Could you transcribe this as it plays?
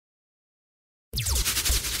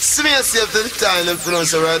Smear yourself to the time and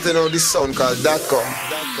pronounce it right now. This song called Dotcom.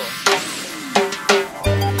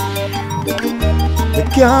 I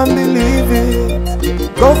can't believe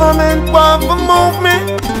it. Government want to move me.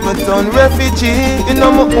 I turn refugee in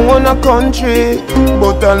my own country.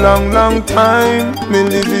 But a long time me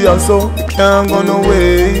live here so can't go no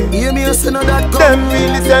way. Hear me say no that. Them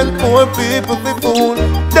really take poor people for fool.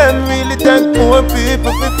 Them really take poor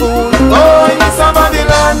people for fool. Oh, it's a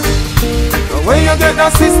Babylon. Where you get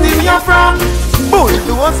that system you're from? Bull,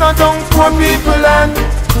 the ones that don't poor people land.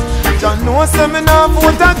 Jah know say me nah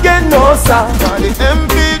vote again, no sir. The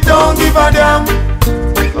MP don't give a damn.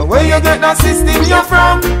 Where you get that system you're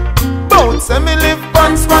from? Bout say me live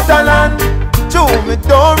on Scotland. Joe, me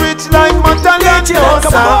don't rich like Matalan, no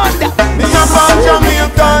sir. Me a born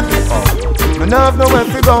Jamaican. Me nah have nowhere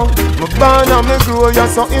to go. Me born and me grow, yeah,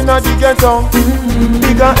 so inna the ghetto.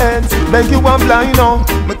 Bigger heads, beg you a blind now.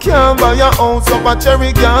 Me can't buy a house up a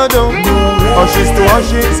Cherry Garden. Ashes to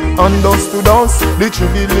ashes, and dust to dust. The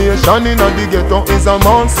tribulation inna the ghetto is a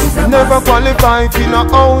must. Never qualify for a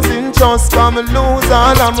housing trust. Cause me lose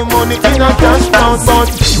all of my money in a cash box. But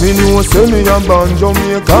me know say me a born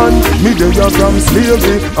Jamaican. Me dey a from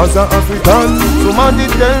slavery as a African. Somebody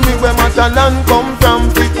tell me where Matalan come from.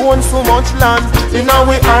 We own so much land in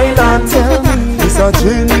our island. Tell me it's a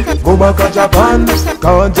chin, go back to Japan.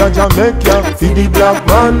 Cause Jah make ya feed the black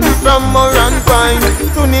man. From Moran Pine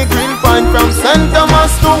to the Green Pine, from St.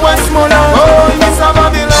 Thomas to Westmoreland. Oh, it's a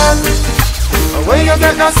Babylon. Where you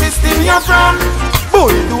get that system you're from?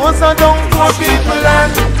 Boy, those are don't poor people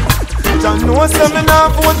land. Jah know say me nah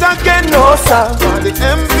vote again, no sir. But the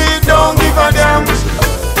MP don't give a damn.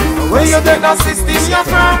 Where you get that system you're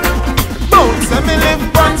from? Boy, say me live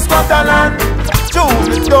on Scotland. Joe,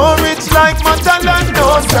 me don't rich like Matalan,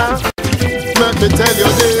 no sir. Let me tell you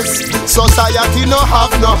this, society no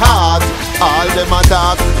have no heart. All them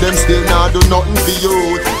attack, them still not do nothing for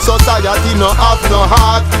you. Society no have no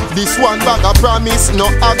heart. This one bag of promise, no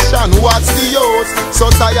action, what's the use?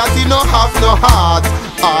 Society no have no heart.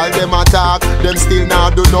 All them attack, them still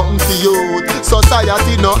not do nothing for you.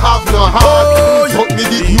 Society no have no heart. But me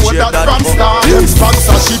did know that from start. Them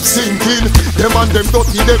sponsorship sinking. Them and them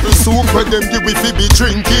dirty devil soup when them give we fi be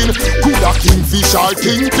drinking. Coulda kingfisher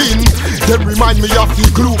kingpin. Them remind me of the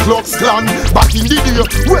Ku Klux Klan back in the day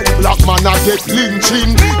when black man a get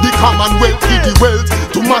lynching. The Commonwealth give the wealth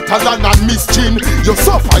to Matalan and Mischin. You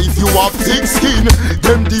suffer if you have thick skin.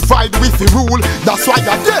 Them divide with the rule. That's why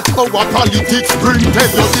a death our politics bring. Tell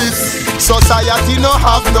you this, society no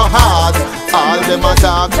have no heart. All them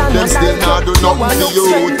attack, them still not do nothing for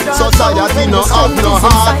you. Society no have no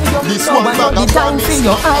heart. This one bag of promise.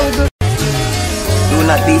 Do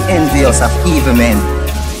not be envious of evil men,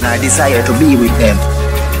 nor desire to be with them.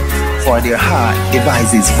 For their heart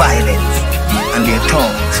devises violence, and their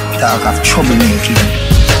tongues talk of troublemaking.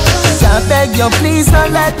 I beg you, please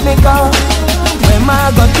don't let me go. Where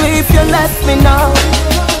my God, if you let me know.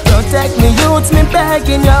 Protect me, youth, me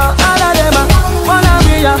begging you. All of them wanna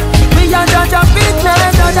be ya. We are judge a big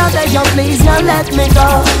man. Judge, I beg you, please don't let me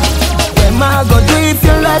go. Where my God, if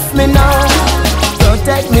you let me know.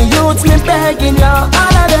 Protect me, youth, me begging you.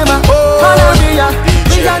 All of them wanna be ya.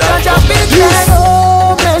 We are judge a big man.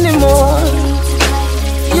 So many more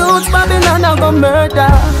youth, Babylon a go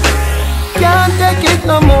murder. Can't take it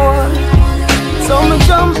no more. So me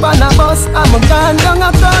jump on a bus and me gone down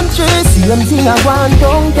a country. Same thing I want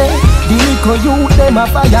down there. The eco youth them a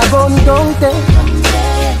fire gun down there.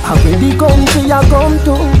 How will the country I come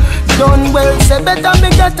to? Done well, say better me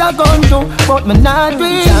get a gun to. But me not do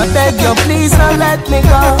it. I beg you please don't let me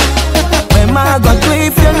go. Where my God do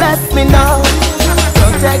if you let me know.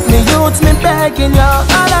 Protect me youth, me begging you.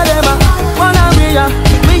 All of them wanna be ya.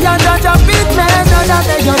 We a judge a big man. Judge I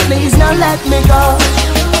beg you please don't let me go.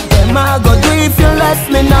 I go do if you let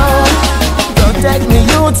me know. Protect me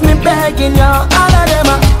youth, me begging you. All of them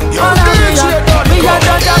we are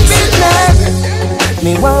judge a business.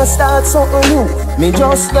 Me want start something new. Me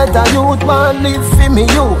just let a youth want live for me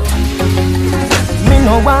youth. Me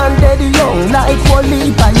no want dead young like one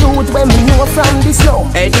leap a youth when me know from the slow.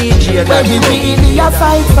 Where we really a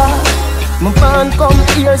fight for. My man come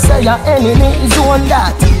here say your enemy is on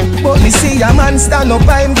that. But me see a man stand up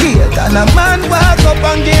by him gate and a man walk up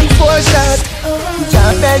and give him 4 shots.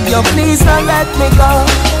 Can't beg you please don't let me go.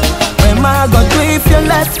 Where my God do if you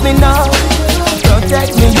let me know.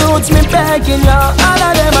 Protect me youth, me begging you. All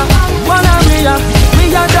of them wanna be ya. We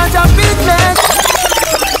are judge a business.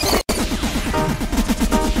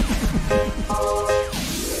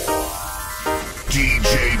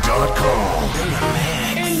 DJ.com.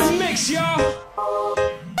 In the mix, y'all.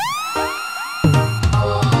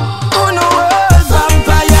 Who know world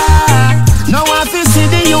vampire?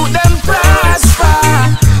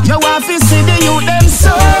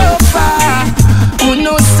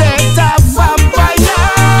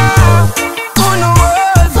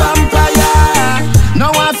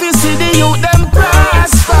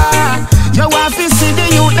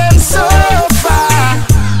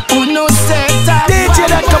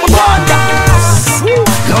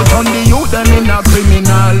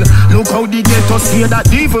 that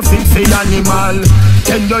evil fit for animal.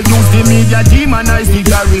 Then you use the media demonize the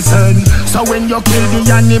garrison. So when you kill the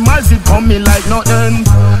animals it coming like nothing.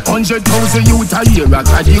 100,000 youth a year at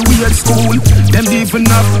the weird school. Them even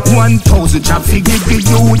have 1,000 job to give the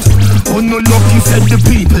youth. Oh no lucky said the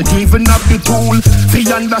people even have the tool. Fi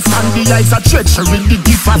understand the eyes of treachery the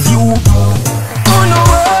gift of you. Oh no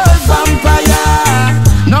world vampire.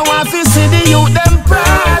 Now I fi see the youth them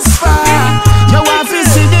prosper. Now I fi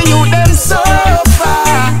see the youth them suffer.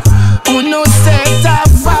 Oh no set of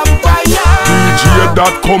vampire.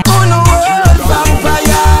 TEEJAY.com. Oh no world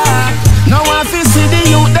vampire. Now I fi see the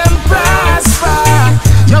youth them prosper.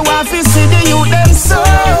 Now I fi see the youth them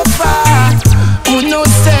suffer. Oh no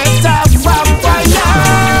set of vampire.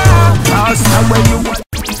 Cause now where you want.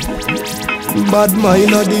 Bad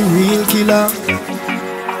mind are the real killer.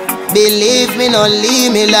 Believe me, no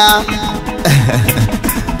leave me la.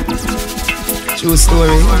 True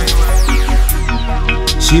story.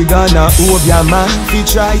 She gonna hold your man, he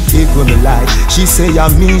try take on the lie. She say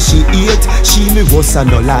me she hate, she me was a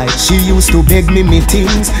no lie. She used to beg me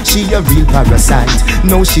things, she a real parasite.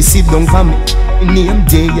 Now she sit down for me, name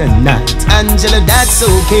day and night. Angela, that's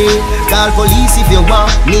okay. Call police if you want.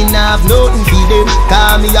 Me nah have nothing for them.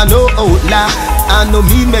 Call me a no outlaw. I know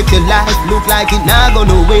me make your life look like it nah go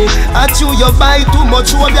no way. I chew you buy too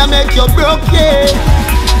much, hope ya make you broke, yeah.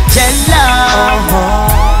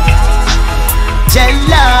 Jella.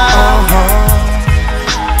 Jella,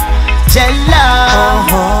 Jella,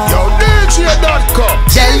 Yo, DJ.com.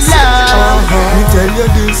 Jella. Me tell you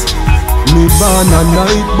this, me born a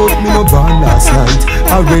night, but me no born last night.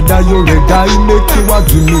 I rather you rather I make you a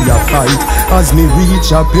give me a fight. As me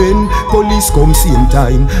reach a pen, police come same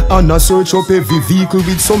time, and I search up every vehicle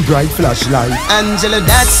with some bright flashlight. Angela,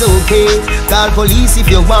 that's okay. Call police if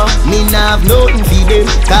you want. Me nah have nothing for them.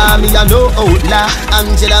 Call me a no outlaw.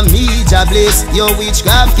 Angela, me jobless. Your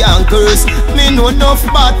witchcraft can't curse. Me know enough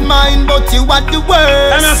bad mind, but you what the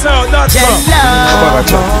worst. Jella,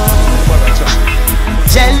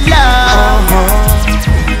 Jella,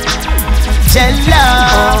 Jella,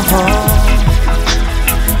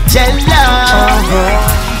 Jella.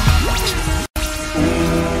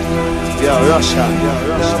 Yeah, Russia.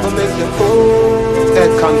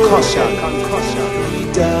 Head concussion.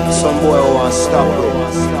 Some boy want stop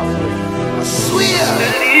it. Swear.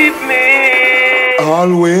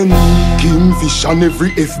 All when Kingfish and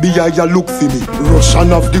every FBI a look for me.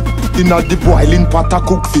 Russian of the inna the boiling pot a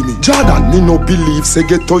cook for me. Jordan, me no believe say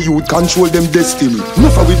ghetto youth control them destiny.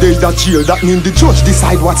 Never we day that jail, that mean the judge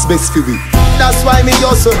decide what's best for we. That's why me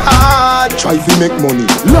go so hard. Try fi make money.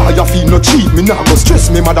 Lawyer fi no cheat, me nah go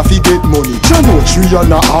stress me mother fi get money. Jah know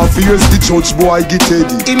 3.5 years the judge boy get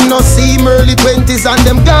ready. Him no see him early 20s and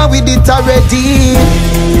them gone with it already.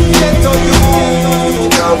 Ghetto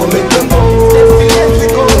youth, now we make them go.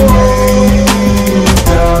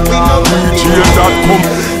 TEEJAY.com.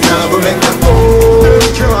 Now we make them go. They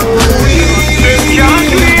can't breathe.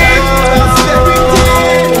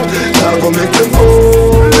 Now we make them go.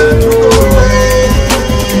 Let you go.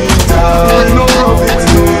 No profit.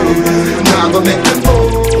 Now we make them go.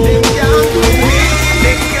 They can't breathe.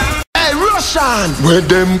 Hey, Russian. Where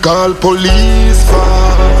them call police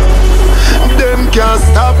for? Them can't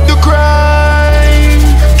stop the crime.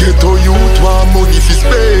 Ghetto youth want money fi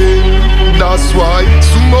spend. That's why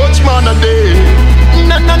so much man a day.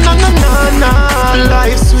 Na na na na na na,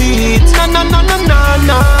 life sweet. Na na na na na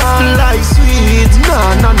na, life sweet.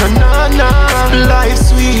 Na na na na na, life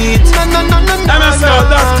sweet. Na na na na na na,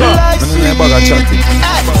 life sweet.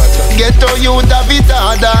 Ghetto youth a bit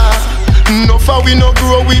harder. No for we no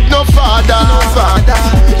grow with no father.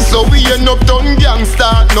 So we end up done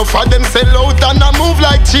gangster. No for them sell out and I move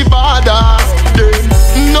like Chibada. Then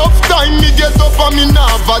enough time me get up and me nah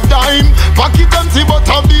have a dime. Pocket empty but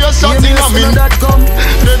I be a shot in a min.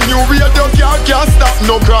 Them new radio can't stop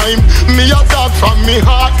no crime. Me a talk from me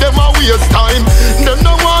heart, them a waste time. Them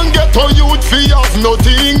no one get to youth fi have no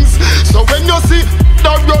things. So when you see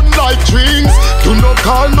that run like drinks, do not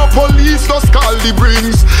call no police, just call the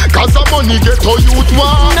brings. Cause the money get to youth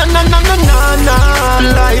one. Na na na na na na,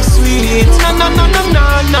 life sweet. Na na na na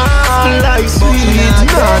na na, life sweet.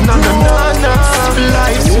 Na na na na na,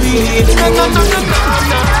 life sweet. Na na na na na.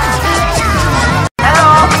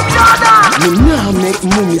 Hello, Jordan. Me nah make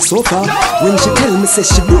money suffer. When she tell me say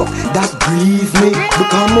she broke, that grieve me.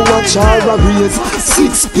 Because me watch her a raise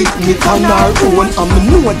 6 picnic on her own, and me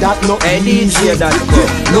know that no easy.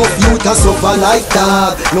 No youth a suffer like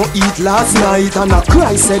that. No eat last night and I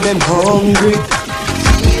cry say them hungry.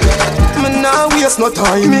 Me nah waste no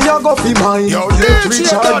time. Me a go fi mine. Let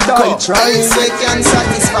Richard die trying. Say can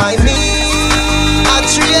satisfy me. A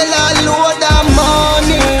trailer load of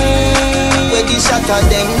money. Where the shot of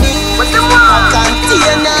them need. A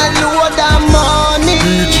container load of money.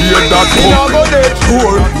 Me no go dead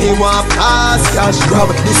poor. Me want pass cash grab.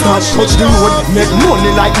 This not touch the road. Make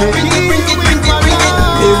money like me.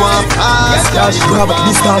 Me want pass cash grab.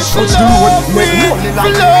 This not touch the road. Make money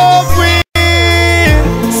like me.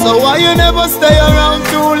 So why you never stay around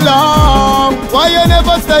too long? Why you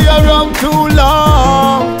never stay around too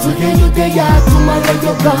long? Today you there, tomorrow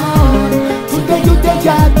you're gone. Today you there,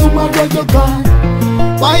 tomorrow you're gone.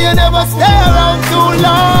 Why you never stay around too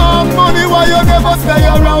long? Money, why you never stay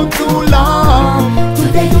around too long?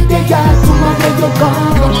 Today you there, tomorrow you're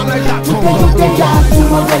gone. Today you there,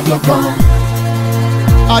 tomorrow you're gone.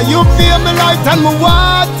 Are you feel me light and my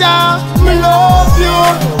water? Me love you,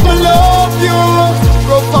 me love you.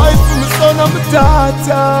 Provide for my son and my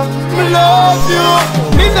daughter. Me love you,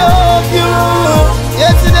 me love you.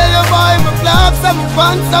 Yesterday you buy my clothes and my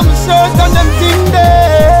pants and my shirt and them thing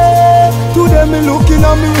there. Today me looking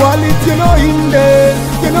at me wallet, you know in there,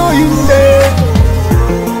 you know in there.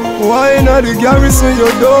 Why not the garrison you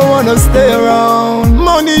don't wanna stay around?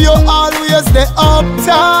 Money you always stay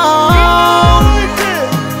uptown.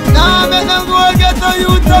 Now make them go get a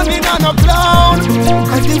youth and in on a clown.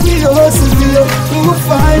 I think we hustle for you, we will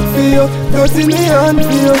fight for you. Dirty me hand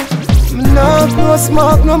for you. Nah, no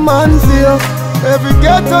smoke, no man for you. Every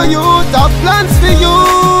ghetto youth have plans for you.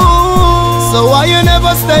 So why you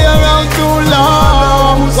never stay around too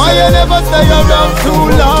long? Why you never stay around too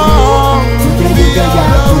long? Be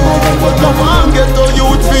around, but come on, ghetto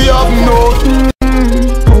youth for you have nothing.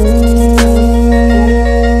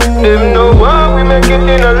 Them know why we make it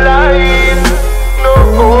in a life. No,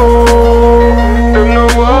 them know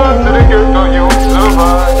why to the ghetto youth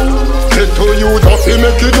survive. Ghetto youth have to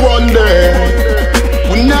make it one day.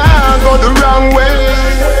 We now go the wrong way.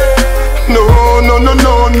 No, no, no,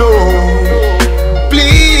 no, no.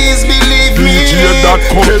 Please believe me.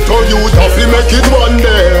 Ghetto youth have to make it one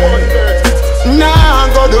day. Now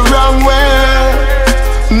go the wrong way.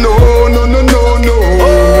 No, no, no, no, no.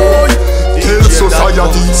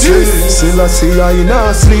 Society say I say I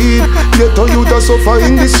not sleep. Ghetto youth a suffer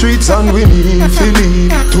in the streets and we need to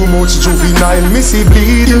leave. Too much juvenile missy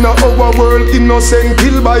bleed. In our world innocent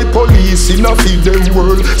killed by police. In a feed them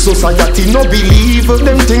world society no believe.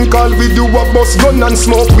 Them think all we do a bust gun and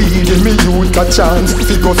smoke weed. Give me youth a chance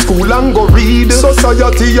to go school and go read.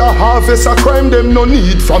 Society a harvest a crime them no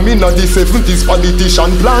need. From in the 70s politician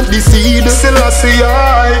plant the seed. Still I say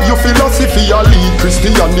I you philosophy a lead.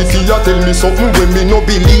 Christianity a tell me something when me no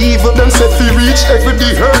believe. Them say fi reach every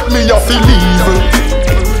day hurt me a fi leave.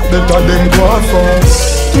 Better them go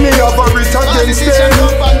fast. Me have a writ against them.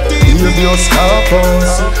 Maybe a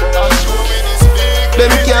scarpers.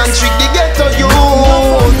 Them can't trick the ghetto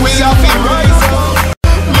youth. We have to rise up.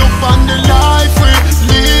 Look on the life we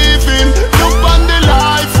living. Look on the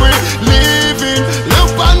life we living.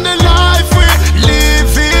 Look on the life we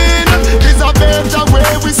living. It's a better way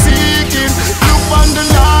we seeking. Look on the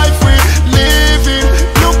life we living.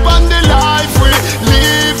 Look on the life we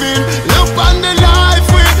living. Look on the life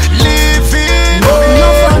we living. No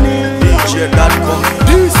funny. Dotcom.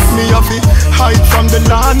 This me a fi hide from the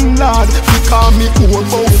landlord. He call me own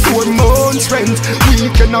about 4 months rent.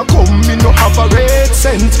 Weekend a come, me no have a red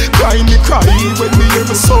cent. Cry me cry when me hear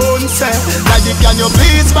my son say, Daddy, can you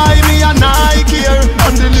please buy me a Nike here?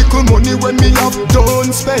 And the little money when me have done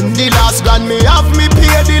spend. The last grand me have me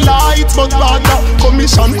pay the lights, but rather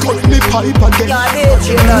commission cut me pipe again.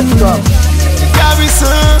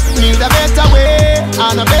 Garrison need a better way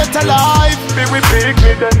and a better life. Be we pick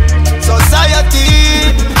me then. Society,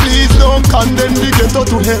 please don't condemn the ghetto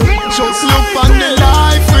to hell. Just look on the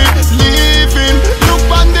life we living. Look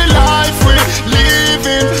on the life we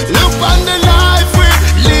living. Look on the life we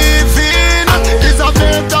living. It's a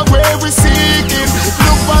better way we seeking.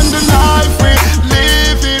 Look on the life we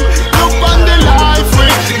living. Look on the life we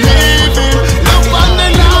living. Look on the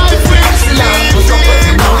life we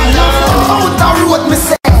living. Out the road me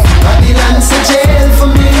say Babylon say jail for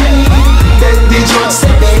me. Then the judge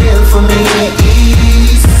say bail for me.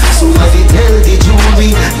 Somebody tell the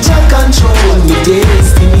jury Jah control me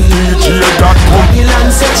destiny. Babylon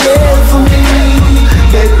say jail for me.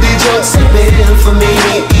 Then the judge say bail for me.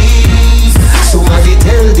 Somebody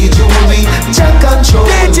tell the jury Jah control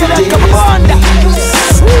me destiny.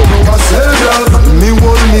 Me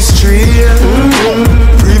hold me straight.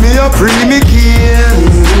 Free me up, free me again.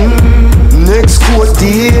 Next court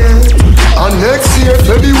day and next year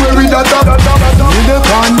February that me the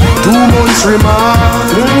pan 2 months remand.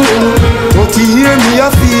 But he hear me a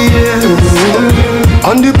fear.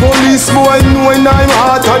 And the police boy know when I'm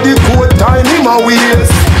hot Cause the court time him a waste.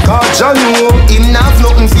 Cause Jah know him not have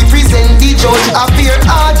nothing to present the judge. Appear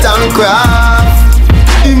art and craft.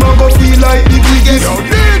 him a go feel like the biggest.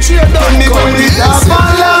 Done me when we laugh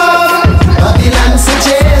and laugh. Babylon's a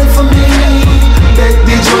jail for me. Let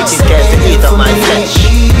the judge say for my me. flesh.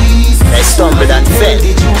 I stumbled and fell.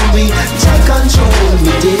 Jah control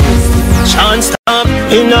me this. Chance time,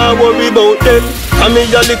 he not worry about them. And me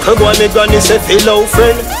a little boy, me granny say fellow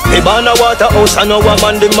friend. Me born a waterhouse and now I'm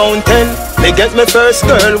on the mountain. Me get me first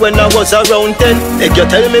girl when I was around 10. Make you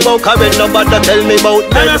tell me about Karen, nobody tell me about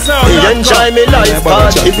them. Me enjoy me life,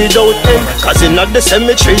 party without them. Cause in the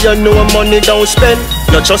cemetery you know money don't spend.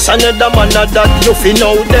 Not just another man that you fi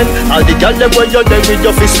know them. All the girls them where you there with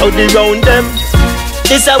your fi study round them.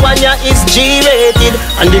 This a one ya is G-rated.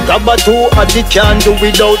 And the grabber too hot it can't do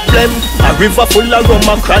without blem. A river full of rum,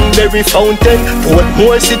 a cranberry fountain.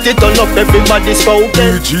 More city turn up, everybody's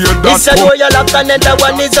spoken. This a door you lock and another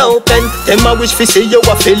one is open. Them a wish fi see you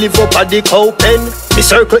a fi live up at the cow pen. Me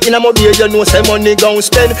circle in a mobile, you know say money gon'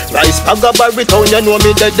 spend. Rice bag a baritone, you know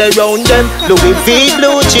me dead around them. Louis V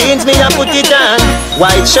blue jeans, me a put it on.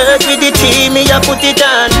 White shirt with the T, me a put it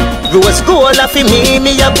on. Rose gold a fi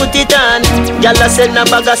me a put it on. Y'all a send a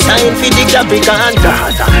bag a sign fi the Capricorn.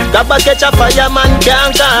 Grab a catch a fireman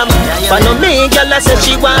can't come. Follow me, y'all a say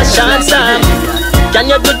she want chance some. Can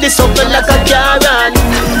you do this something like a Karen?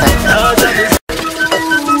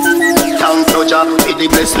 Thank you, Jah, for the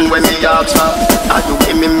blessing when me ask for. And you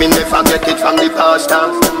give me never get it from the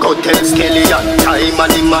pastor. Go tell Skelly and time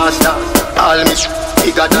and the master. All me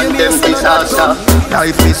bigger than them disaster.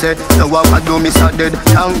 Life me say, no I do me so dead.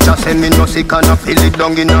 Thank Jah say me no sick and I feel it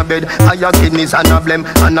down in a bed. I have kidneys and a blem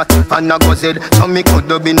and a tip and a go zed. So me could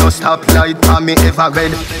be no stoplight for me ever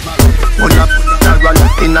read. Hold up, I run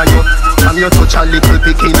in a you. From you touch a little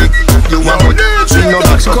bikini. You want good, we no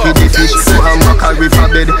mix up with the fish. You want back a river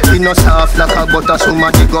bed. We no soft like a butter, so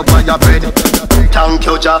my dig up by your bread. Thank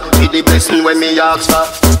you, Jah, for the blessing when me ask for.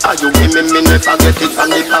 Are you give me never get it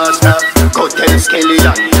from the pastor. Go tell Skelly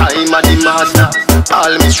and time and the master.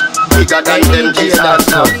 All me bigger than them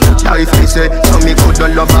disaster. Life me say, so me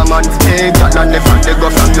couldn't love a man. Hey, God, I never they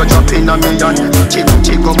go from you drop in a million. Chick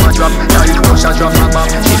up a drop, like push a drop a back.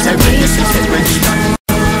 She said, ready, she said, ready.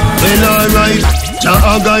 Well alright,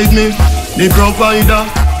 Jah guide me, the provider.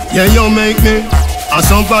 Yeah, you make me a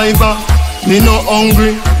survivor. Me no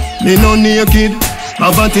hungry, me no naked.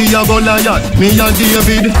 Poverty a Goliath, me a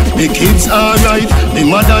David. Me kids alright, me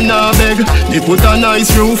mother na beg. Me put a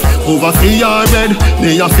nice roof over for your bed.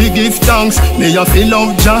 Me a fi give thanks, me a fi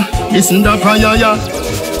love Jah. Listen the prayer, yeah.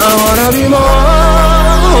 I wanna be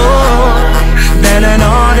more than an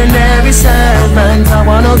ordinary servant. I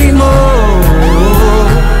wanna be more.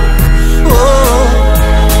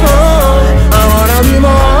 I wanna be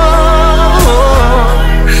more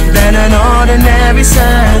than an ordinary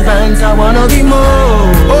servant. I wanna be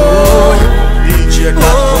more.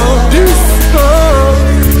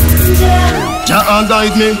 Jah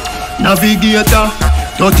guide me, navigator.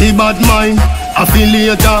 Dirty bad mind,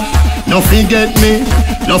 affiliator. No forget me,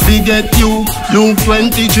 no forget you. Luke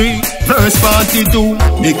 23, verse 42.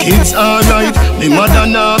 Me kids alright, me mother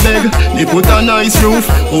na beg. Me put a nice roof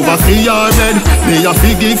over for your bed. Me a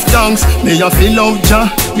fi give thanks, me a fi love Jah.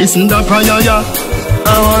 Listen the prayer, yeah.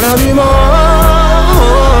 I wanna be more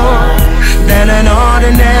than an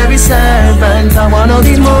ordinary servant. I wanna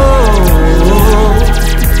be more.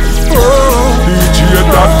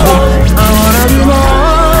 TEEJAY.com. I wanna be more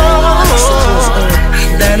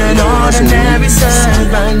than an ordinary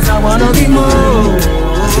servant. I wanna be more.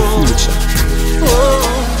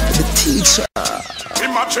 The teacher.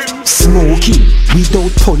 Smoking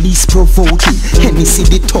without police provoking. Hennessy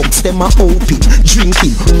the thugs them a open.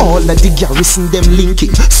 Drinking all of the garrison them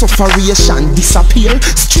linking. Sufferation disappear.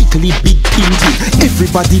 Strictly big pinky.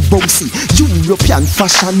 Everybody bossy. European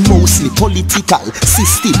fashion mostly. Political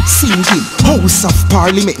system sinking. House of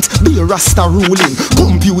Parliament be Rasta ruling.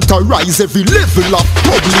 Computerize every level of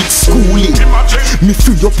public schooling. Me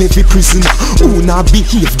free up every prisoner who not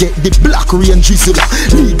behave get the black rain drizzler.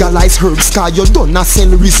 Legalize herbs cause you done a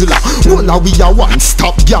sell rizzler. All we a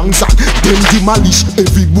one-stop gangs and them demolish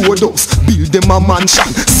every board house. Build them a mansion.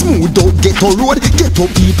 Smooth out ghetto road. Ghetto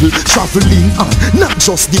people traveling on. Not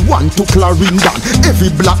just the one to Clarendon. Every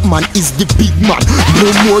black man is the big man. No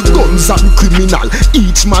more guns and criminal.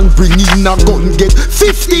 Each man bring in a gun get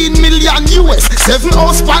 15 million US. 7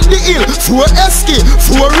 house on the hill. 4 SK,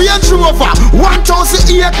 4 Range Rover, 1,000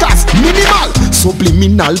 acres minimal.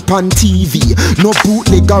 Subliminal pan TV. No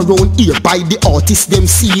bootleg around here by the artist them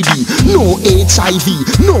CD. No HIV,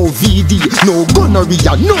 no VD, no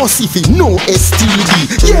gonorrhea, no syphilis, no STD.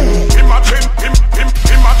 Yeah.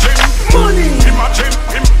 Money. Imagine,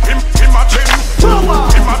 imagine. Power.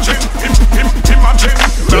 Imagine.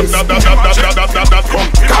 That come.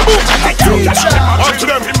 Kaboom. Watch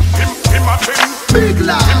them. Imagine. Big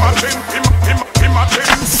life. Imagine.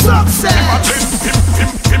 Success.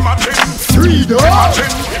 Imagine. Freedom.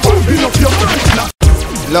 Open up your mind.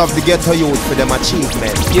 Love the ghetto youth for them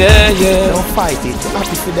achievement. Yeah. Don't fight it,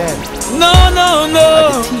 happy for them. No.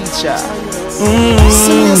 The teacher.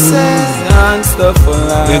 See yourself. Gangsta for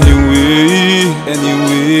life. Anyway.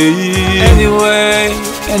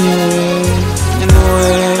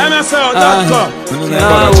 MSL.com.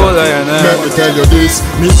 Let me tell you this,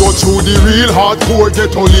 me go through the real hardcore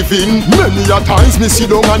ghetto living. Many a times me sit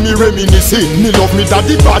down and me reminiscing. Me love me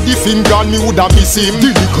daddy body film gone, me woulda miss him. The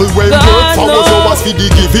little well work for was always for the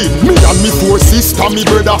giving. Me and me 4 sister, me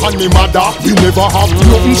brother and me mother. We never have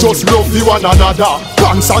nothing, just love for one another.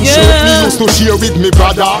 Pants and shirt me used to share with me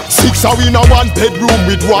brother. 6 are in a 1 bedroom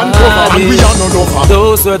with 1 cover, and we are none of.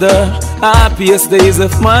 Those were the happiest days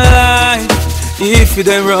of my life. If it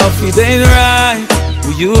ain't rough, it ain't right.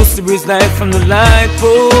 We used to breeze light from the light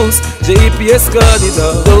post. JPS cut it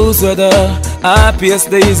up. Those were the happiest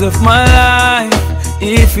days of my life.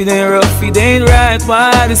 If it ain't rough, it ain't right.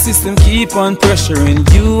 Why the system keep on pressuring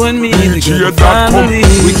you and me to get a family?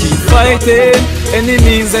 We keep fighting, any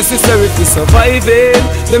means necessary to surviving.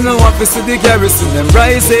 Them no want to see the garrison, them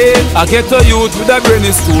rising. I get a youth with a brain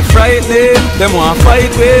is too frightening. Them want fight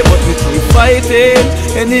way, but we keep fighting.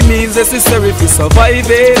 Any means necessary for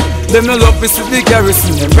surviving. Them no love to see the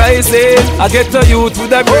garrison, them rising. I get a youth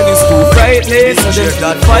with a brain is too frightening. So them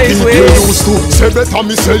keep fight way. People used to say better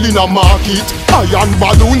me sell in a market. Iron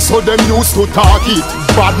balloon, so them used to talk it.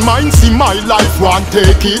 Bad minds in my life won't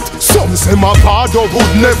take it. Some say my father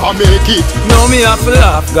would never make it. Know me have to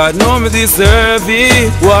laugh, God know me deserve it.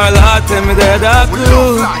 While I tell me that I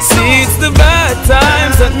could. See it's the bad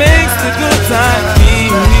times that makes the good times be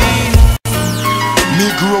me. Me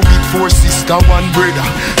grow with 4 sister, 1 brother.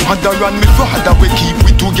 Mother and me father we keep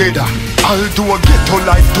we together. Although ghetto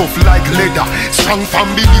life tough like leather, strong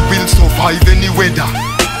family will survive any weather.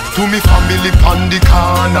 To me family pan the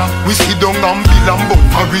corner, we sit down and bill and bump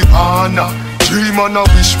marijuana. Dream and I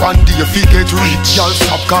wish one day if you get rich. Y'all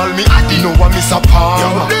stop call me, I know I miss a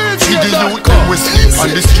palm. See the youth them we sleep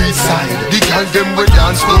on the street side. The girl them we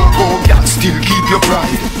dance no go, yeah, still keep your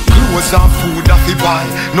pride. Clothes and food that we buy,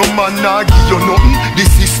 no man nah give you nothing, the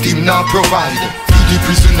system nah provide. The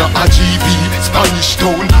prisoner a GB, Spanish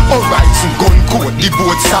town, horizon gun code, the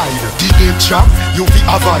both side. The day trap, you be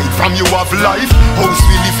avoid from you have life. House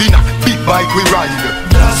we live in a big bike we ride.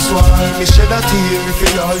 That's why me shed a tear for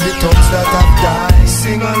all the thugs that have died.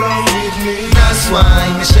 Sing along with me. That's why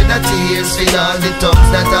me shed a tear for all the thugs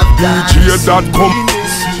that have died. TEEJAY.com.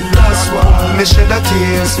 That's why me shed a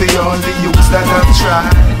tear for all the youths that have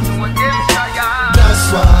tried.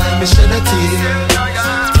 That's why me shed a tear.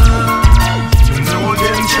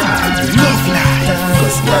 Love life.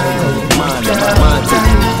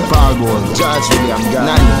 Pargold, George William,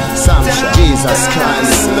 Nani, Samsha, Jesus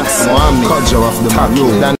Christ, Mohammed, Kodjo of the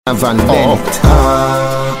Maroon, Donovan Bennett.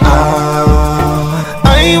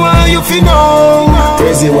 I want you to know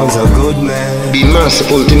Crazy one's a good man. Be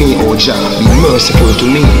merciful to me, oh Jah. Be merciful to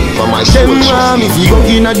me, for my soul trust me. If you go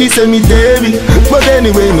in a this cemetery, but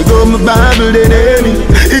anyway, me go my Bible, they name me.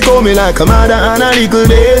 He call me like a mother and a little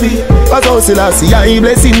baby. But also I see I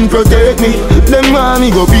blessing protect me. Them want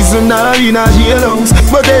me go prison now in a jailhouse.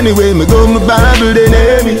 But anyway, me go my Bible, they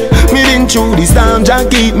name me. Me been through this time, Jah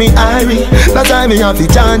keep me irie. That time me have to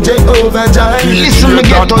chant Jehovah Jireh. Listen me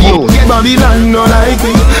get to you. Babylon no like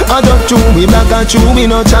me. I just chew me black and chew me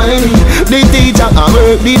no Chinese. The teacher I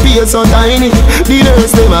work, the pay so tiny. The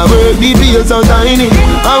nurse them I work, the pay so tiny.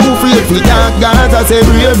 I who afraid me can't God I say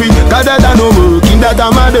bravery. Cause that I no working, that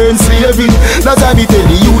I'm modern slavery. That's why me tell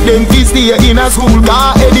the youth them to stay in a school.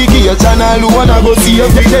 Cause education alone I go see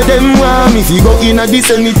if they them want me. If you go in a this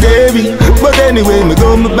cemetery. But anyway me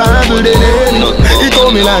go my Bible they name. He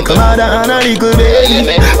call me like a mother and a little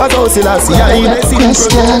baby. But also I see I blessing.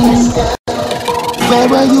 Where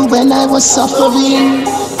were you when I was suffering?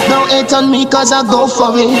 Don't hate on me cause I go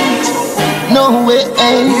for it. No way,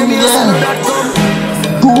 yeah.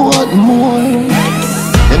 Good more.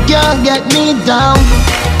 Them can't get me down.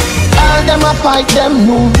 All them I fight them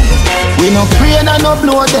no. We no pray and no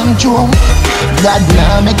blow them through. God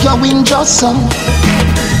now make you win just some.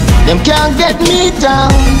 Them can't get me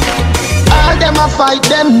down. All them I fight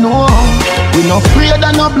them no. We no afraid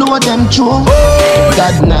and no blow them through.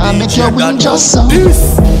 God now make you win just some.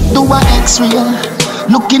 Do a X-ray.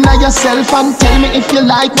 Looking at yourself and tell me if you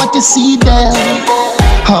like what you see there.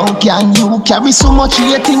 How can you carry so much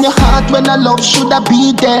hate in your heart when a love shoulda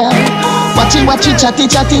be there? Watch it, chatty.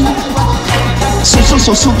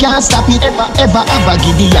 So can't stop it. Ever have a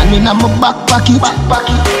Gideon in my back pocket.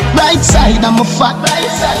 Right side I'm a fat.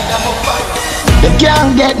 They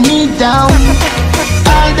can't get me down.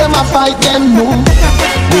 All them a fight them no.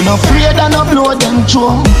 We no afraid and no blow them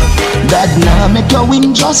through. That now make you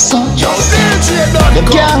win just so. They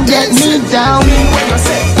can't get me down.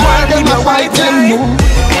 All them a fight them no.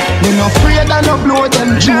 We no afraid and no blow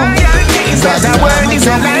them through. That now make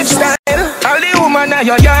you win just so. All the woman in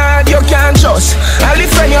your yard you can't trust. All the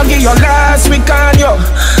friend you give your last week on you.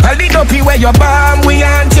 All the dopey where you bomb we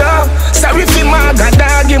aren't you. Sorry for my god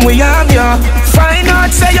dog him we am you. Find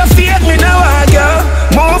out say you fake me no want you.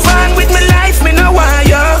 Move on with my life me no want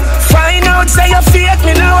you. Find out say you fake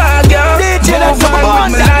me no want you. Move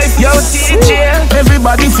on with my life yo TEEJAY.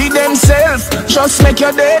 Everybody feed themselves. Just make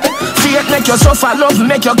you dead. Fate make you suffer. Love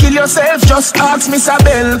make you kill yourself. Just ask Miss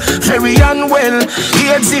Abel. Very unwell.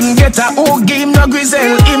 AIDS him get a who give him no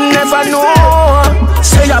grizzle. Him never know.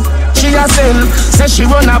 Say up, she a sell. Say she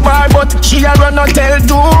run a bar but she a run hotel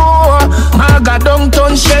too. Maga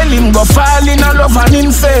downtown shell. Him go fall in a love and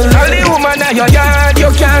him fail. All the woman in your yard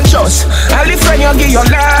you can't trust. All the friend you give your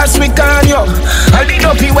last week on you. All the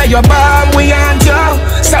dopey where you bomb we aren't you.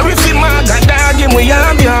 Sorry for Maga dog him we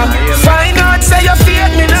am you. Find out say you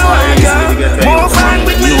fake me no want you. Move on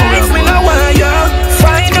with me life me no want you.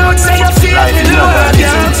 Find out say you fake me no want you.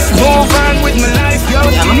 Move on with my life yo.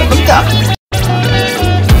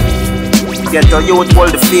 Get the youth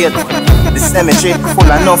hold the faith. The cemetery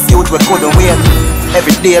full enough youth we couldn't wait.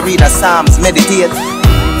 Every day read the Psalms, meditate.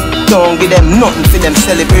 Don't give them nothing for them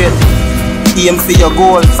celebrate. Aim for your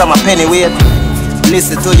goal from a penny weight.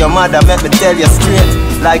 Listen to your mother, make me tell you straight.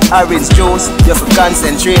 Like orange juice, you have to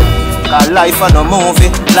concentrate. Cause life on a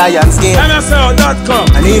movie, Lions Gate.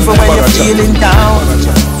 Dotcom. And even when you're feeling down,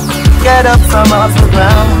 get up from off the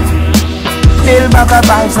ground. Feel back a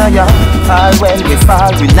vibes on you. All when we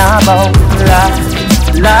fall, we now bow.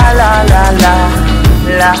 La la la la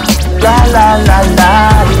la la la la la la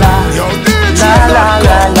la la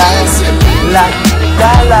la la la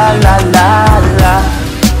la la la la.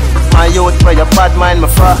 My youth, where your bad mind me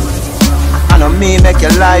for. I know me make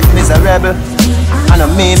your life miserable. I know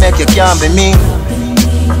me make you can't be me.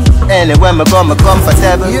 Anywhere me go, me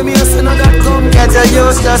comfortable. Get your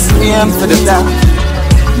youth, just aim for the top.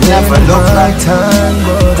 Never look like time,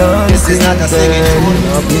 but this is not a singing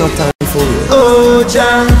tune. No time for it. Oh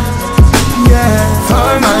Jah, yeah,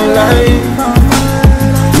 for my life,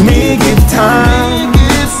 me give time,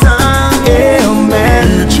 amen.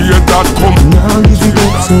 TEEJAY.com. Now give it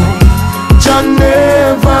up so. Jah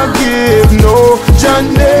never give, no, Jah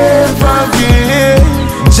never give,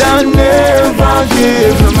 Jah never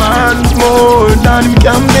give the man more than he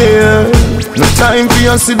can bear. No time for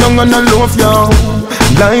you sit down and love you.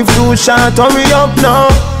 Life too short, hurry up now.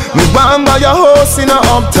 Me want buy a house in a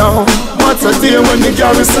uptown. What's a day when the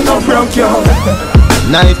garrison up broke you?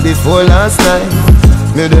 Night before last night,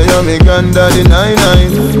 me there you me granddaddy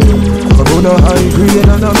 9-9. About a high grade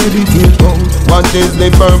and a meditate bout what is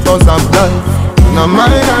the purpose of life. In my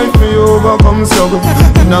life me overcome struggle.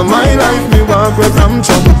 In my life me walk away from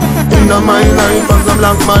trouble. In my life as a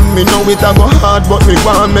black man me know it a go hard, but me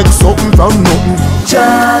want make something from nothing.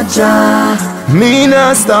 Jah Jah, me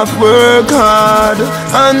not stop work hard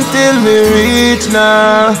until me reach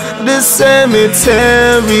now the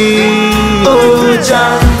cemetery. Oh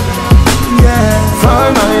Jah, yeah,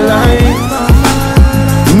 for my life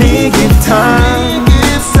me give time,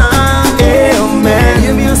 amen.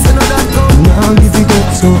 Now give it up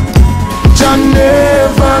so. Jah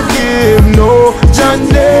never give, no, Jah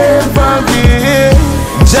never give,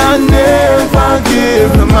 Jah never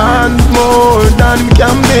give the man more than he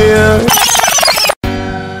can bear.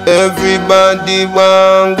 Everybody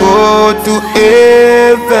want go to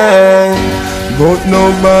heaven, but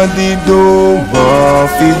nobody do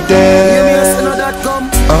want it there.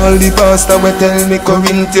 All the pastor will tell me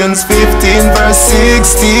Corinthians 15 verse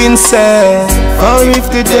 16 says, or if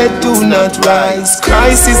the dead do not rise,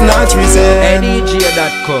 Christ is not risen.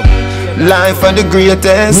 TEEJAY.com. Life are the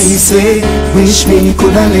greatest. Me say, wish me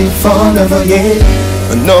coulda live forever, yeah.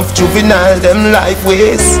 Enough juvenile them life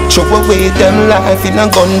waste. Throw away them life in a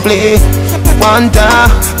gunplay. Wonder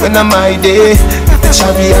when I'm my day.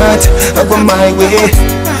 Chariot, I go my way.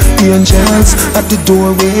 Angels at the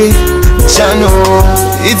doorway. Jah know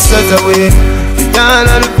it's such a way. All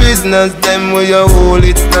of the prisoners, them where you hold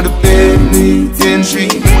it, not the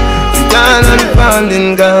penitentiary. All of the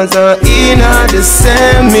fallen gods are in the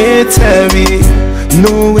cemetery.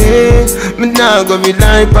 No way, me nah go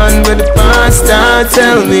rely on where the past start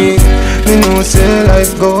tell me. Me know say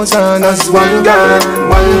life goes on as one gun,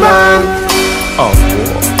 one man. Oh,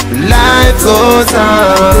 life goes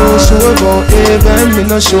on. No sure about heaven, me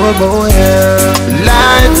no sure about hell.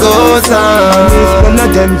 Life goes on. If none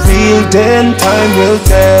of them feel, then time will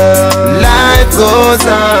tell. Life goes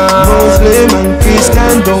on. Muslim and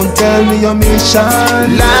Christian, don't tell me your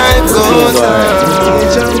mission. Life goes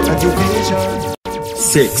on.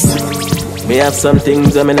 6. Me have some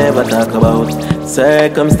things that me never talk about.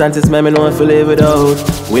 Circumstances me know if we live without.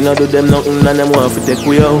 We no do them nothing and them want to take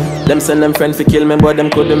we out. Them send them friends to kill me but them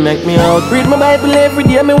couldn't make me out. Read my Bible every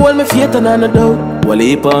day, me hold my faith and I no doubt. Well,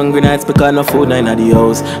 heap hungry nights because no food in the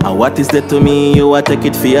house. And what is that to me? You a take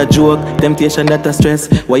it for a joke. Temptation that a stress,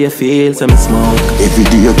 why you feel some smoke. Every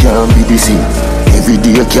day you can't be the same. Every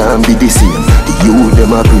day you can't be the same. The youth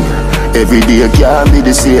them a prayer. Every day you can't be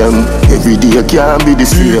the same. Every day you can't be the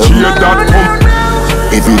same.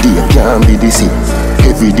 Every day you can't be the same.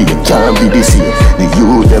 Every day you can't be the same. The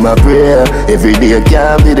youth them a prayer. Every day you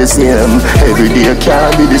can't be the same. Every day you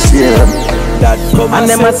can't be the same. And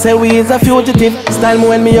them a say we is a fugitive. Style me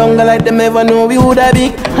when me younger like them never know we woulda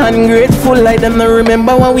big. Ungrateful like them no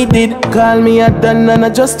remember what we did. Call me a done and I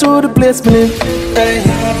just to the place me live. Hey.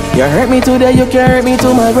 You hurt me today, you can hurt me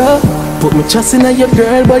tomorrow. Put me trust in your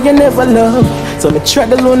girl, but you never love. So me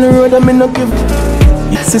tread along the road and me no give.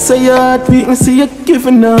 Sister, your heart weak, me see you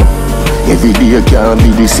giving up. Every day you can't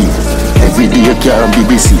be the same. Every day you can't be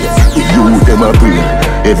the same. The youth them a prayer.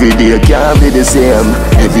 Every day you can't be the same.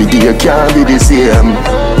 Every day you can't be the same.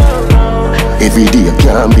 Every day you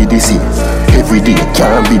can't be the same. Every day you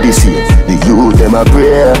can't be the same. The youth them a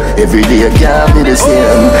prayer. Every day you can't be the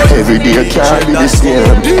same. Every day you can't be the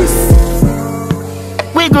same.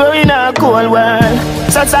 We grow in a cold world.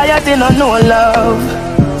 Society no know love.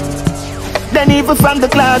 Then even from the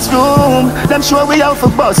classroom, them sure we out for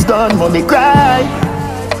bust down, mommy cry.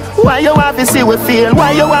 Why you want to see we feel?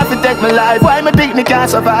 Why you want to take my life? Why my dignity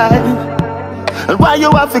can't survive? And why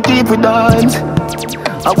you have to keep it on?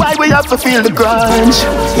 And why we have to feel the grunge?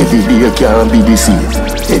 Every day you can't be the same.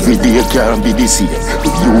 Every day you can't be the same.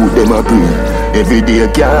 The youth them a prayer. Every day you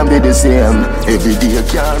can't be the same. Every day you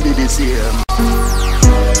can't be the same.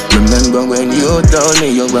 Remember when you told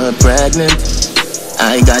me you were pregnant?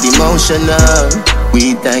 I got emotional.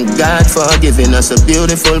 We thank God for giving us a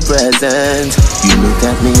beautiful present. You look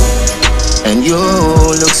at me and you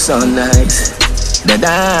look so nice that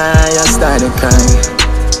I started crying.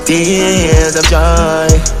 Tears of joy.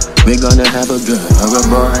 We're gonna have a girl or a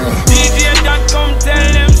boy. Dotcom, tell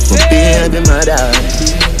them oh, baby mother,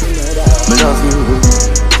 I love you.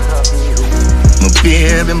 My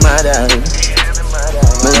baby mother,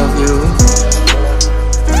 I love you.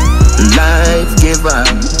 Life giver, I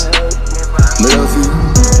love you.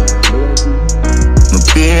 My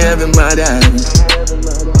baby mother.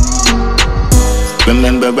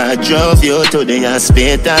 Remember I drove you to the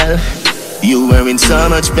hospital. You were in so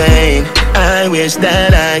much pain. I wish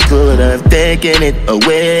that I could have taken it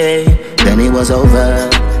away. Then it was over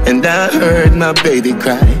and I heard my baby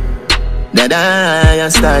cry. That I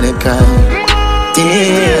started crying.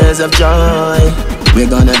 Tears of joy. We're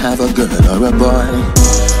gonna have a girl or a boy.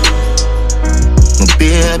 My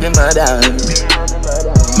baby mother, I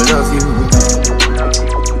love you.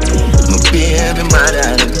 My baby mother,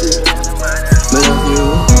 I love you.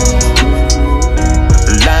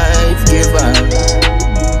 Life giver, I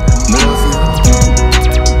love you.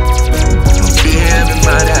 My baby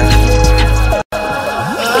mother.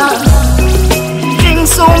 Things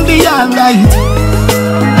soon be alright.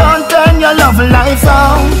 Don't turn your love life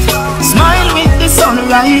out. Smile with the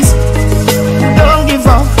sunrise. Don't give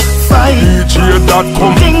up.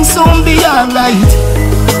 TEEJAY.com. Things soon be alright.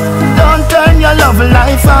 Don't turn your love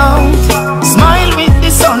life out. Smile with the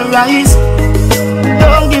sunrise.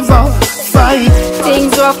 Don't give up, fight.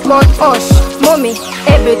 Things rough but hush, mommy,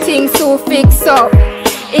 everything so fix up.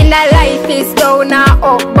 In a life is down and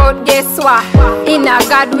up, but guess what? In a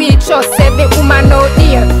God we trust. Every woman out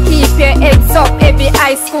there, keep your heads up. Every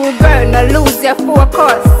high school girl, no lose your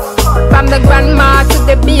focus. From the grandma to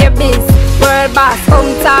the babies, world boss,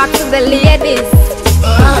 come talk to the ladies.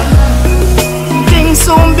 Things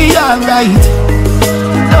soon be alright.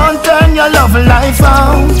 Don't turn your love life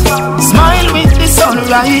out. Smile with the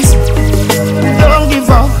sunrise. Don't give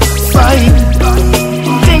up, fight.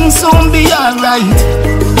 Things soon be alright.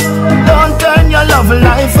 Don't turn your love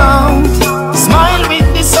life out. Smile with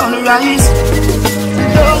the sunrise.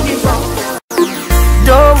 Don't give up.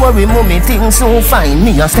 Don't worry, mommy, things so fine.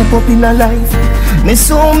 Me a step up in a life. Me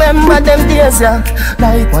so remember them days, yeah.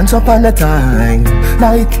 Like once upon a time.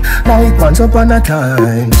 Like once upon a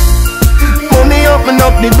time. Mommy, open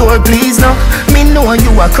up the door, please, now. Me know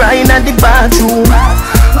you are crying at the bathroom.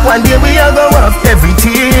 One day we are go have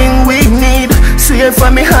everything we need. Swear for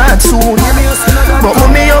me heart soon. But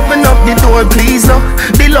mommy, open up the door, please, now.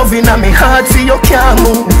 The loving of me heart for you can't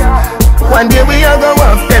move. One day we are go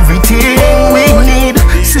have everything we need.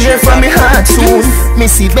 Swear for me heart soon. Me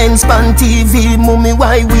see Benz on TV. Mommy,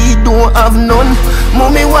 why we don't have none?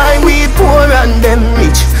 Mommy, why we poor and them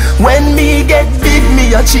rich? When me get big,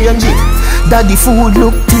 me a change it. Daddy food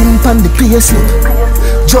look thin pan the place look.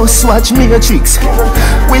 Just watch Matrix.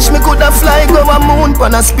 Wish me coulda fly go a moon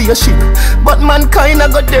pan a spaceship. But mankind a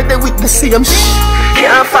got dead with the same shit.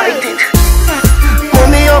 Can't fight it.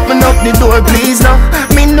 Mommy, open up the door, please now.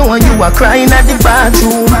 Me know you are crying at the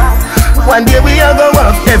bathroom. One day we are go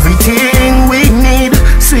have everything we need.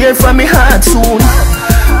 Swear for me heart soon.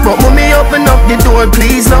 But mommy, open up the door,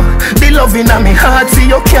 please now. The loving of me heart for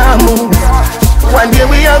you can't move. One day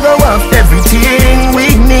we are go have everything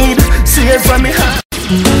we need. Swear for me heart.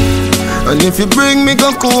 And if you bring me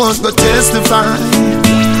go court, go testify.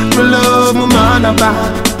 Me love my man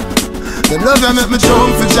about. The love you make me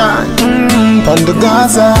jump for joy. On the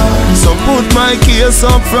Gaza. So put my case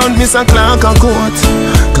up front, Miss a Clark a court.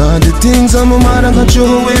 Cause the things that my mother got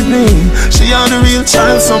through with me, she are the real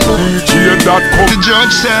child support. TEEJAY.com. The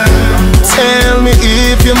judge said, tell me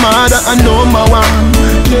if your mother a number one.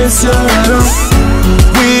 Yes, your honor.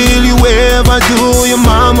 Will you ever do your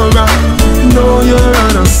mama wrong? No, your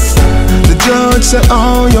honor. The judge said,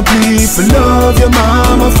 oh, you plead for love your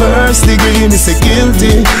mama first degree. Me say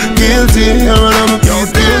guilty, guilty. I'm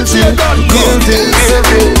guilty, guilty.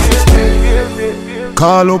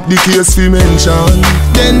 Call up the case for mention.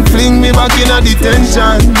 Then fling me back in a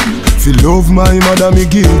detention. If you love my mother, me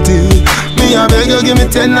guilty. Me I beg you give me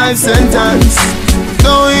 10 life sentence.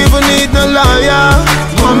 Don't even need no lawyer.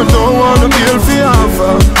 Mama don't wanna bail for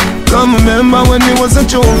offer. Come remember when me was a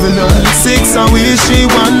juvenile. 6 I wish she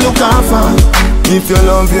one look after. If you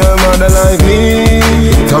love your mother like me,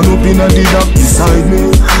 turn up in a the dock beside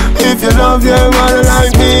me. If you love your mother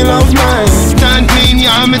like me, love mine. That mean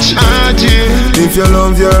you're me charge it. If you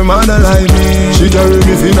love your mother like me, she carry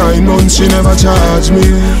me for 9 months, she never charge me.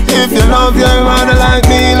 If you love your mother like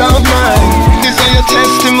me, love mine. This is your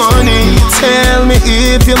testimony. Tell me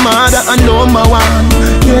if your mother a number one.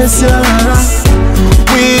 Yes, your honor.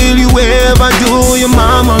 Will you ever do your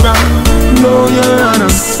mama wrong? No, your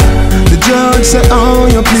honor. The judge said, oh,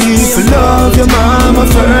 you plead for love your mama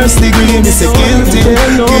first degree. Me say guilty,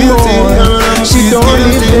 guilty. She don't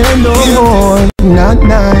live there no more. Not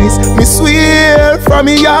nice. Me swear from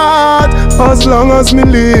me heart, as long as me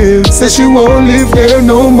live, say she won't live there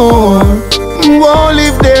no more. Won't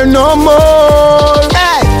live there no more.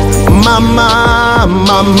 Hey, mama,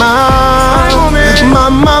 mama,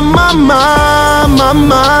 mama, mama,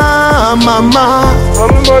 mama, mama.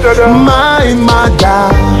 My mother,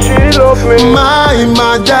 she love me. My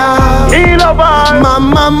mother, he love her.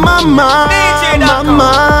 Mama, mama, mama,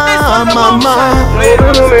 mama.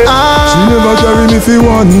 She never carry me for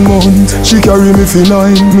 1 month. She carry me for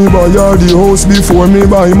 9. Me buy her the house before me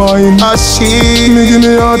buy mine. Me give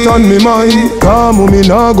me heart and me mind. Come on, me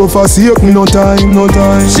nah go forsake me no time, no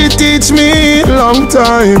time. She teach me long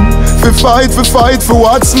time. For fight for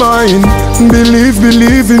what's mine.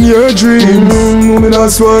 Believe in your dreams.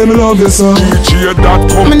 That's why me love you so.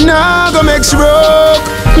 TEEJAY.com. Me nah go make she broke.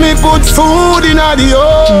 Me put food in the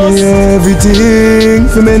house. Me everything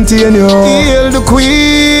for maintain you. Hail the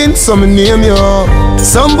queen, so me name you.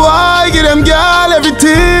 Some boy give them girl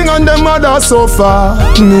everything on them mother so far.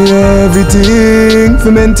 Me everything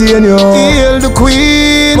for maintain you. Hail the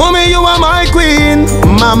queen, mommy you are my queen.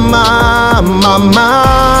 Mama, mama,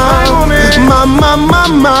 mama,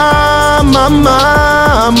 mama, mama,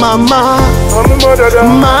 mama.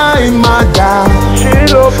 My mother, she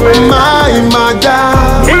love me. My mother,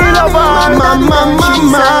 he love her. Mama, mama,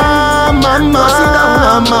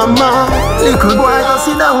 mama, mama. Little boy, go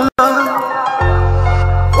sit down now.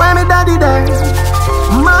 Where me daddy there?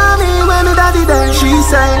 Mommy, where me daddy there? She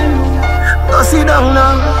say, go sit down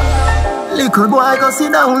now. Little boy, go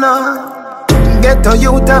sit down now. Get a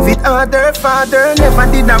youth of it harder, father never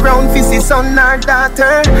did around for his son or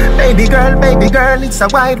daughter. Baby girl, it's a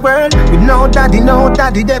wide world. With no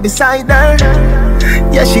daddy, they beside her.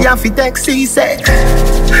 Yeah, she have to take C-Sec.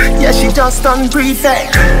 Yeah, she just done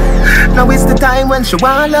prefect. Now it's the time when she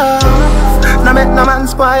want love. Now make no man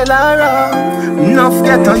spoil her up. Enough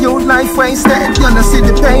get her youth life wasted. You know see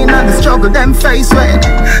the pain and the struggle them face with.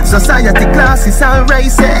 Society classes and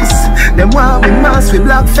races. Them want we mask with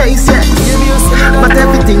black faces. But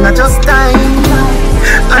everything I just time.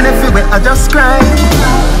 And everywhere I just cry.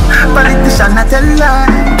 Politician I tell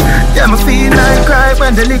lie. Yeah, me feel like cry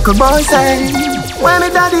when the little boy say, where me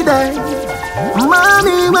daddy there?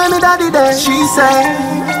 Mommy, where me daddy there? She say,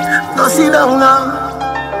 go sit down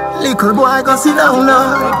now. Little boy, go sit down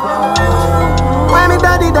now. Where me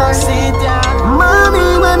daddy there?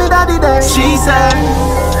 Mommy, where me daddy there? She say,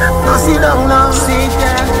 go sit down now.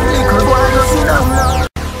 Little boy, go sit down now.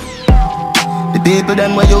 The people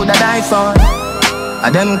them where you da die for.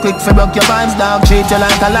 And them quick for broke your vibes, dog. Treat you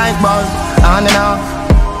like a light bulb, on and off.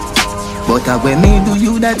 But when me do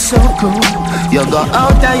you that so cool. You go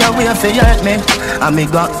out of your way for hurt me, and me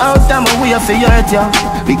go out of my way for hurt you.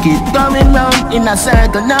 We keep going round in a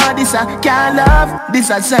circle. Now this a can't love, this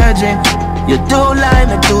a surgery. You too lying,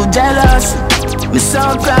 me too jealous. Me so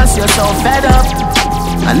cross, you're so fed up.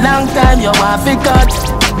 A long time you want to cut.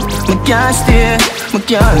 Me can't stay, me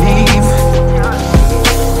can't leave.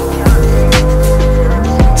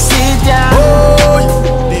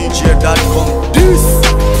 DJ Dotcom. This.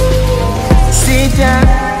 Sit down.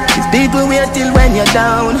 If people wait till when you're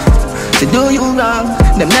down to do you wrong,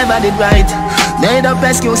 them never did right. Made up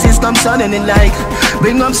excuses come suddenly like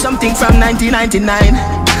bring up something from 1999.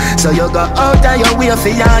 So you go out of your way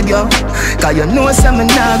for argue, cause you know some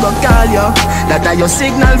now go call you. That are your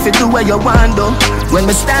signal for do what you want do. When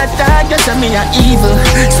we start talking, you say me a evil.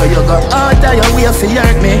 So you go out of your way for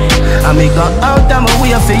hurt me, and me go out of my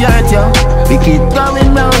way for hurt you. We keep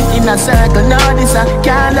going round in a circle. Now this a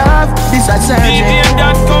can't love, this a surgery.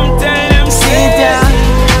 Come tell them sit down,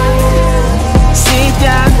 sit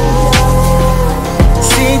down,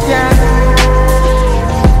 sit down.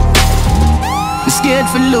 Me scared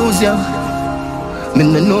for lose you. Me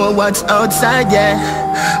no know what's outside, yeah.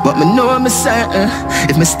 But me know I'm certain.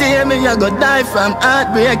 If me stay, me I go die from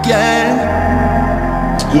heartbreak, yeah.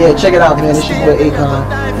 Yeah, check it out, man. It's your boy Akon.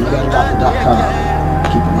 You got it off the Dotcom.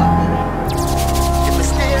 Keep it locked, man.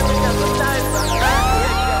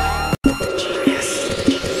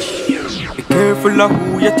 Be careful of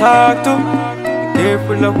who you talk to. Be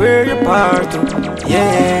careful of where you part to.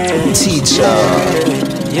 Yeah.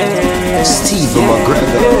 TEEJAY. Yeah. Steve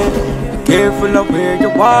McGregor. Careful of where you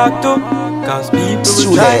walk to, cause people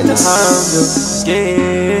will try to harm you.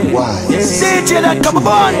 Yeah. Why? DJ that come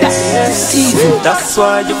on. That's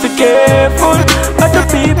why you be careful of the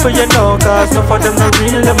people you know, cause some of them are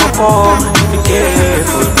real, them are poor. Be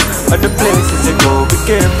careful of the places you go. Be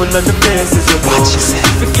careful of the places you go.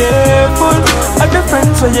 Be careful of the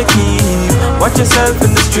friends where you keep. Watch yourself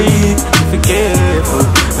in the street. Be careful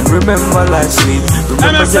and remember life's sweet.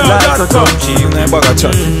 Remember your life not so cheap.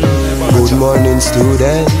 Good morning,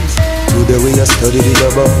 students. Today we are studying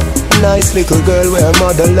about nice little girl where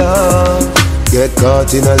mother love. Get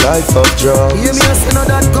caught in a life of drugs.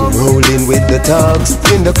 Rolling with the thugs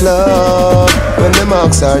in the club. When the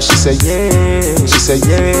marks her, she say yeah. She say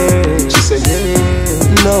yeah. She say yeah.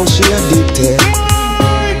 Now she addicted.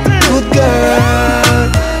 Good girl,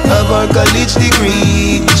 have her college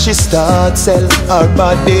degree. She start sell her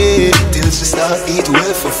body till she start eat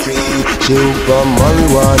well for free. She hook on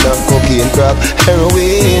marijuana, cocaine, crack,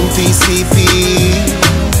 heroin, PCP.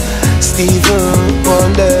 Steven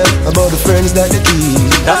wonder about the friends that they keep.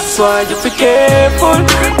 That's why you be careful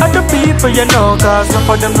of the people you know, cause some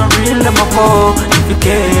of them not real, them are poor. You be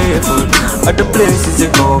careful of the places you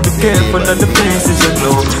go. Be careful of the places you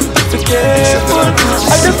go. Be careful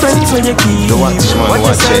of the friends when you keep. Watch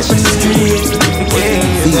yourself in the street. Be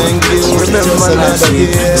careful. Remember my last year.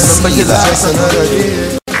 Remember your last another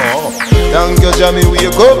year. Thank you, Jamie,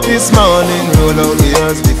 wake up this morning. Roll out the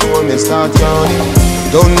ears before me start yawning.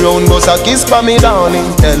 Down round bus a kiss for me darling.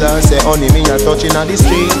 Tell her say honey me a touching on the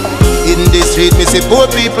street. In the street me see poor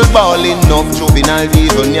people balling. No juvenile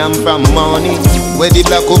people yam from morning. Where the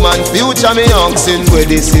black woman future me asking. Where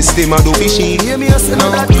the system a do fishy. No,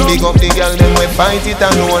 big up the girl them we fight it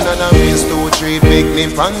and one. And a race 2, 3 big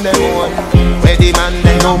me from them one. Where the man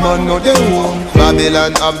they no man no they home.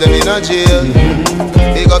 Babylon have them in a jail.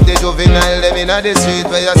 Big up the juvenile them in a the street.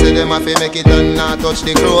 Where you say them a fi make it and not touch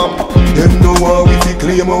the chrome. Them know how we fi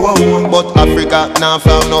claim our own. But Africa now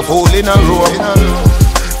found no fool in a room.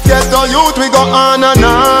 Ghetto youth we go on and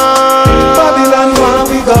on. Babylon where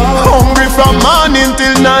we go. Hungry from morning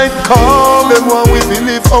till night come. Them want we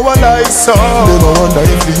live our lives so. Them a wonder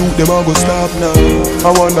if the youth them a go stop now.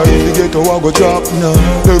 I wonder if the ghetto a go drop now.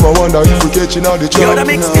 Them a wonder if we catching all the trap now.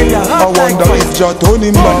 I wonder if Jah turn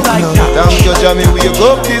him back now. Thank you Jah, me wake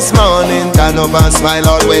up this morning, turn up and smile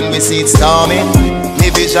out when we see it storming.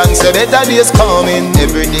 Me vision say better days coming.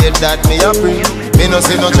 Every day that me a pray. Me no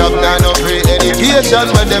see no job, nah no free education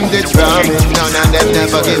where them get from me. None of them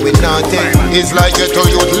never get with nothing. It's like you to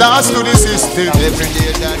youth lost to the system. Every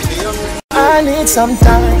day that me a pray. I need some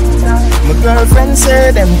time. My girlfriend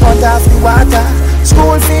said them cut off the water.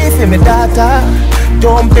 School fee for my daughter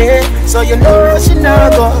don't pay, so you know she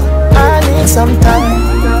not go. I need some time.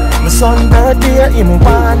 My son birthday, him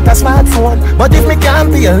want a smartphone. But if me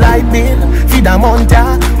can't pay a light bill, feed a month,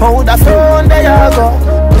 how the phone there you go.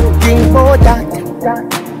 Think about that.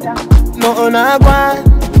 Nothing I want.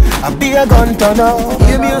 I be a gun turn up.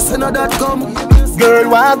 Give me a sinner that come. Girl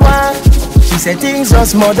walk one. She said things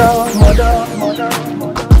just mother.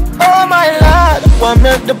 Oh my Lord, what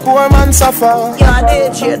make the poor man suffer? Yeah,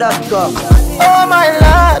 TEEJAY.com. Oh my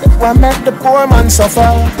Lord, what make the poor man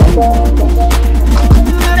suffer?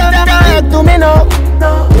 To me no.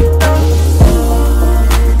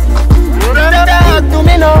 To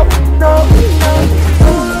me no.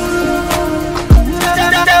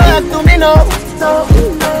 To me no.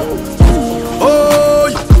 Oh,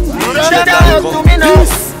 to me no.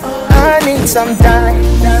 I need some time.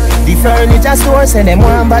 The furniture store say them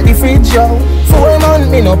want back the fridge, yo. 4 months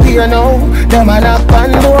me no pay no. Them a knock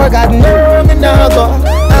on door, God know me no go.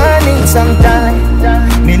 I need some time.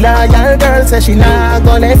 Me loyal girl say she not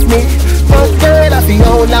go left me. But girl I feel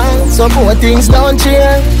how long, so more things don't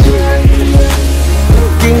change.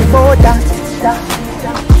 Think about that.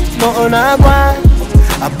 Nothing I want.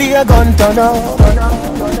 I be a gun turn up.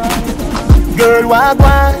 Girl walk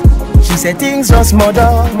one. She said things just mother.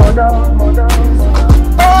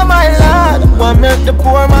 Oh my Lord, what make the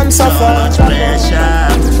poor man suffer? So much pressure.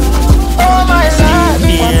 Oh my Lord,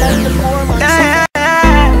 what make the poor man suffer?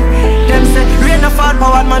 Them say rain no fall, but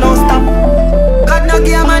one man don't stop. God no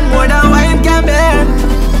give a man more than what him can bear.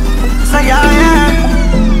 So yeah,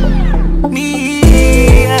 me,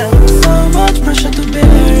 so much pressure to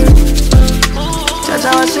bear. Judge I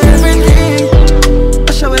wash everything,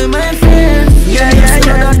 wash away my fears. Yeah,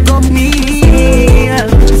 that got me.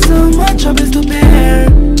 So much troubles to bear.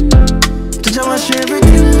 Judge I wash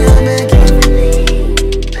everything, yeah, make it.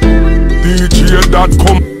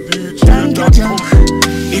 TEEJAY.com.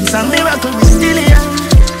 It's a miracle we still here.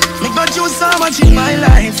 Me got through so much in my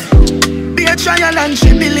life. Be a trial and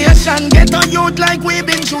tribulation. Get a youth like we've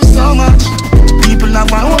been through so much. People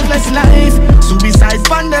have a hopeless life. Suicide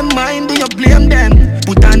on them mind, do you blame them?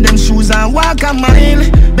 Put on them shoes and walk a mile.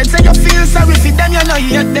 Bet say you feel sorry for them, you know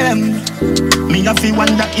hate them. Me have to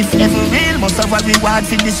wonder if ever real. Must have a reward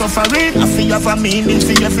for the suffering. I feel have a meaning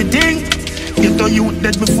for everything. Get a youth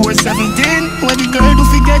dead before 17. When the girl do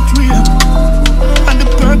forget real, and the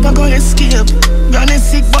purple go escape. Granny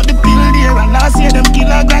sick but the pill there. And last year them kill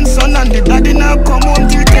her grandson, and the daddy now come home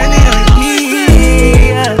till 10 years.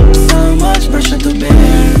 Me, so much pressure to bear.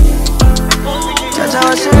 Judge I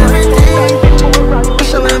wash everything,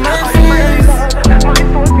 wash away my fears.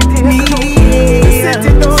 Me, the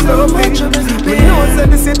city don't love me. We know that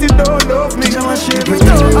the city don't love me. We don't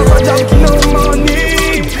have a job, no money.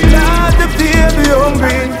 Lord, the baby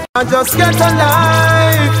hungry. I just get a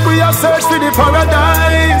life. We have searched for the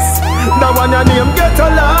paradise. Now one your name get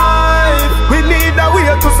a life. We need a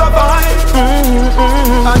way to survive.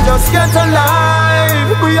 I just get a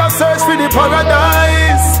life. We have searched for the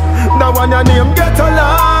paradise. Now one your name get a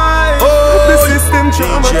life. The system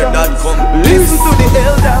traumatized. Listen to the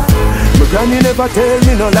elder. My granny never tell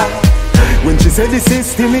me no lie. When she said the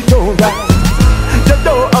system it don't right. You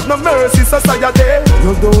don't have no mercy society.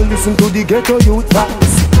 You don't listen to the ghetto youth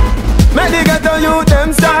voice. Many ghetto youth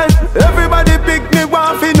them style. Everybody pick me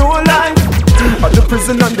one for no life. At the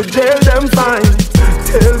prison and the jail them fine.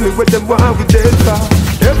 Tell me what them want with their car.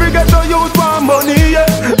 Every ghetto youth want money,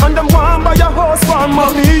 yeah. And them want buy a house for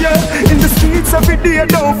money, yeah. In the streets every day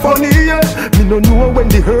don't funny, yeah. Me no know when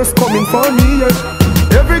the hearse coming for me, yeah.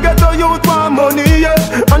 Every ghetto youth want money, yeah.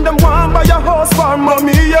 And them want buy a house for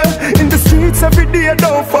mommy, yeah. In the streets every day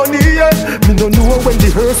don't funny, yeah. Me no know when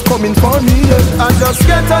the hearse coming for me, yeah. I just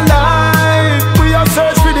get a life. We have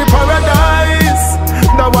searched for the paradise.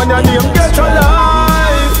 Now one your name get a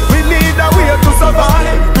life. We need a way to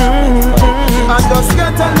survive. I just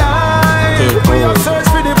get a life. We have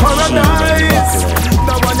searched for the paradise.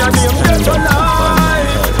 Now one your name get a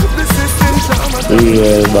life. The system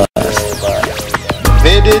traumatized.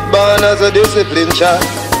 Made it as a discipline child.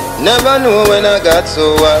 Never know when I got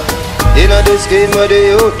so wild. In a this scheme where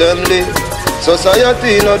the youth them live,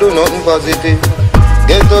 society no do nothing positive.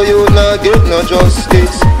 Get to you not get no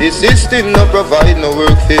justice. The system no provide no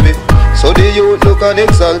work for me. So the youth look on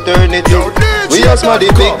its alternative. We as my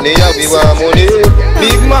big nigga, we want money.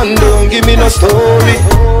 Big man don't give me no story.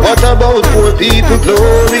 What about poor people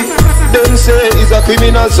glory? Them say it's a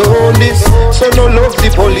criminal zone this. So no love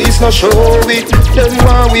the police, no show it. Them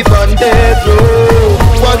want we ban death row.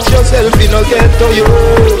 Watch yourself, we no get to you.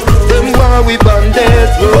 Them want we ban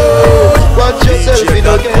death row. Watch yourself, we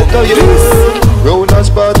no get to you. Round a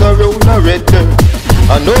spot, round a red dirt.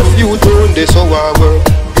 Enough you doing this so I work.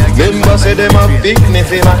 Remember say them a big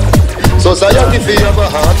niffy man. Society fi have a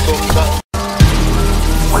heart sometimes.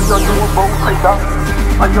 What you know about pressure?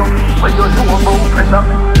 What you know about pressure?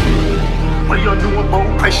 What you know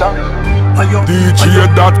about pressure?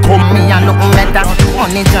 TEEJAY.com. Me a looking better on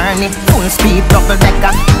the journey, full speed, double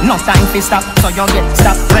decker. No time for stop, so you get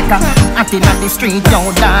stop wrecker. Out in the street, yo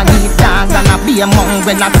dog eat dog, and I be among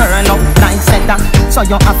when I turn up like setter. So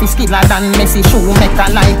you have to skiller than Messi shoemaker,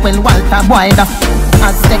 like when Walter Boyd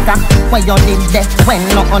Azteca. Where you did that when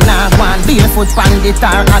no on a one barefoot bandit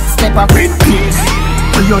or hot stepper.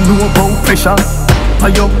 What you know about pressure?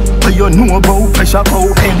 What you know about pressure?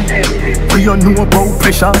 What you know about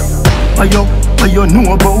pressure? What you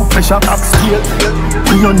know about pressure? Upscale.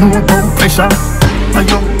 What you know about pressure? What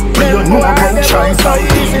you know about try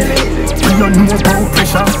something? What you know about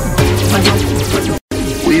pressure?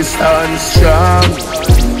 We stand strong.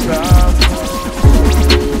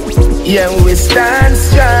 Yeah, we stand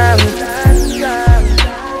strong.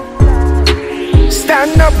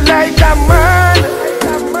 Stand up like a man.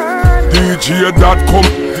 TEEJAY.com.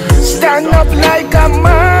 Stand up like a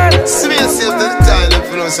man. Space of the time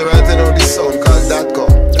if you know so right now this song called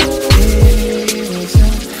Dotcom.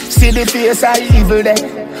 See the face of evil there.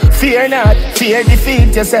 Fear not, fear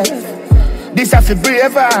defeat yourself. This have a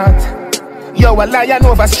brave heart. Yo a lion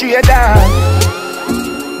over straight dog.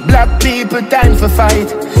 Black people time for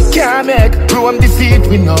fight. Can't make Rome defeat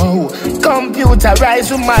we know.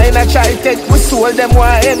 Computerize with mine I try take we soul them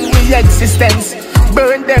why end we existence.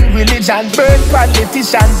 Burn them religion, burn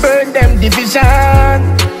politician, burn them division.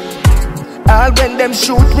 All when them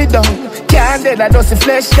shoot we down, can't dead I does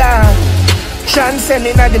flesh down.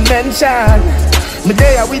 Transcending a dimension. Me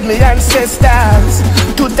there with me ancestors.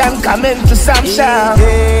 To them coming to some shout.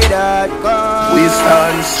 We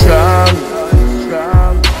stand strong.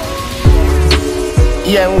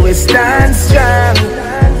 Yeah, we stand strong.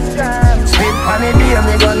 Spit on the day,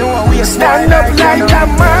 me gonna know we stand up like a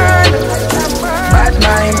man. Bad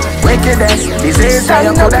mind, wickedness, disease, how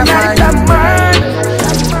you could have like a man.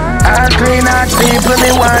 All clean out people,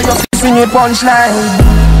 me want you sing a punchline.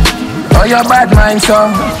 Oh, your bad mind,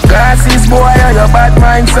 so glasses, boy, oh, your bad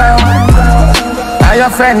mind, so how your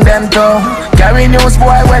friend them, too. Carry news,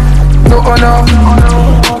 boy, wet, no.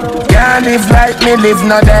 Can't live like me, live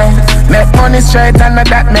no day. Make money straight and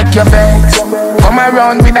that make your vex. Come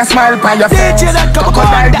around with a smile by your face.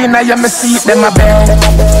 Crocodile dinner, you me see them a bed.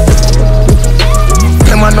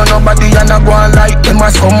 Them a no nobody and a go on like them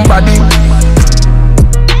a somebody.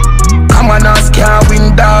 Come on ask can't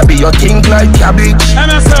win derby, you think like cabbage.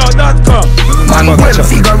 MSL.com. Man well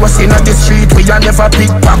figure us in the street, we a never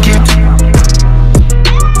pickpocket.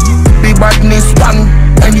 The badness one,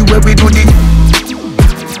 anyway we do the.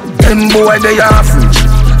 Them boy they average.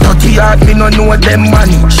 Dirty heart me no know them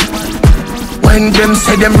manage. When them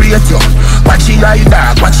say them rate you, watch your eye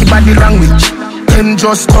dog, watch your body language. Them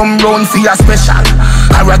just come round for a special.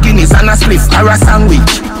 Or a Guinness and a spliff or a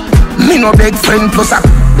sandwich. Me no beg friend plus a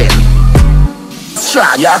them.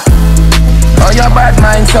 Try ya. Oh your bad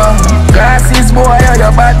mind so. Glasses boy, oh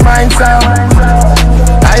your bad mind so.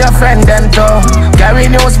 How your friend them too. Carry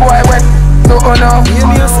news boy wet. No.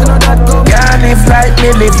 Can't live like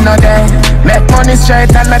me live no day. Make money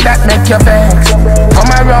straight and that make your vex.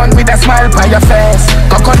 Come around with a smile by your face.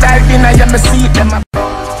 Crocodile dinner you me see them.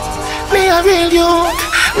 Me a real youth,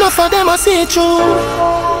 no for them I see through.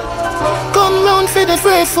 Come round for the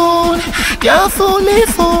free food, can't fool me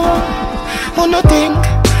fool. Who no think,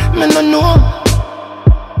 me no know.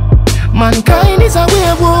 Mankind is a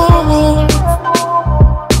werewolf.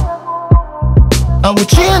 I will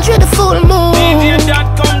change with the full moon.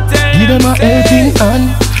 Give them a helping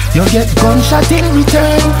hand, you get gunshot in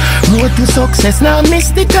return. Road to success now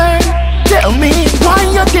miss the turn. Tell me why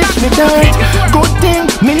you ditch me dirt. Good thing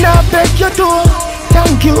me not beg your door.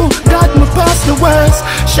 Thank you, God me pass the worst.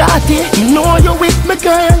 Shawty, me know you with me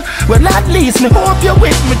girl. Well at least me hope you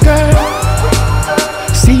with me girl.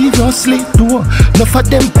 seriously though. Enough of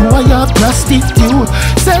them boy are prostitute.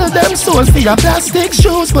 Sell them soul for your plastic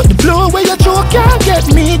shoes, but the blow where you throw can't get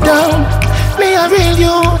me down. Me a real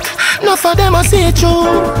youth, enough of them a see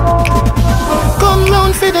through. Come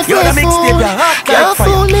round for the free food, can't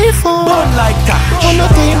fool me fool. Like that. Oh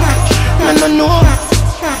nothing, I don't know.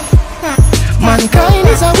 Mankind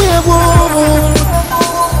is a werewolf,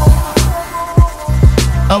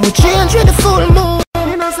 and we change with the full moon.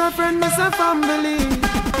 Me not a friend, me a family.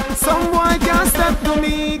 Some boy can't step to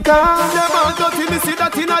me, cause them all dirty, me see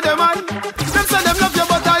that inna them eye. Them say them love you,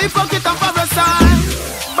 but I hypocrite and parasite.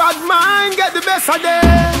 Bad mind get the best of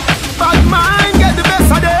them. Bad mind get the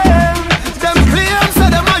best of them. Them claim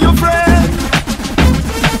say them are your friend.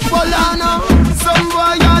 Well I know, some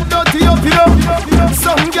boy are dirty up, you know.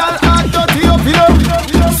 Some girl are dirty up, you know.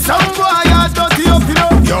 Some boy are dirty up, you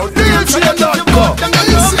know. Yo, DJ.com.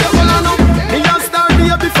 Me a star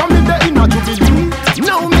baby from in the inner Jubilee.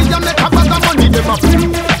 Now me a make a bag of money, them a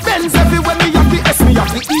free. Benz everywhere, me have the S, me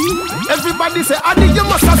have the E. Everybody say, Adi, you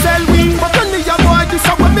must a sell me. But when me a boy, this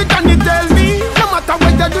a what me can you tell me. No matter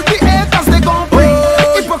what you do, the haters they gon' bring.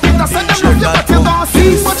 Hypocrite a say them love you, but you gon'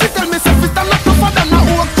 see. But you tell me, say fit a lot tougher than a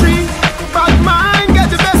oak tree. Bad mind get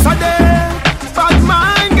the best of them. Bad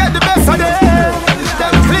mind get the best of them.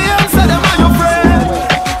 Them claim say them are your friend.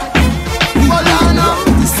 Well I know,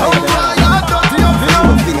 some boy are dirty up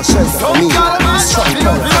here. Some girl are dirty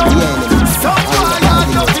up here. Some boy are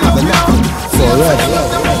dirty up here. Forever.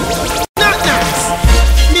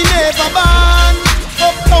 Me never born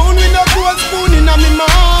uptown with no gold spoon in a me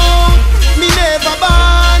mouth. Me never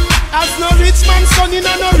born as no rich man son in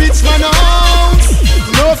a no rich man house.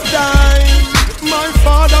 Enough time, my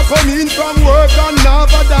father come in from work and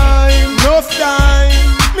never dime. Enough time,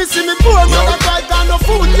 me see me poor mother cry down no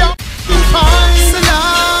food ya. Fine,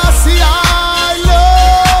 Selassie I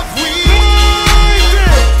love we.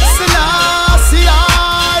 Selassie I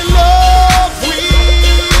love we.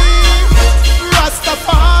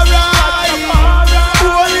 Rastafari,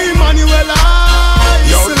 Holy Emmanuel I.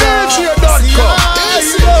 DJ.com.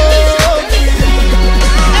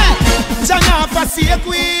 Jah forsake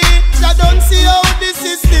we. Jah don't see how the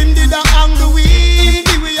system did a angle we.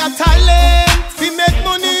 We a talent, we make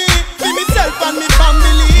money, we myself and me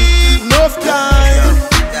family. Enough time,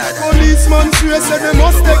 policeman swear say they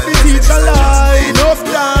must take the teacher lie. Enough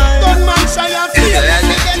time, gunman shy and fear.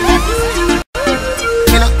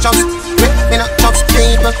 Me not just people. Me not just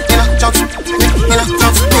people. Me not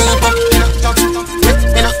just people.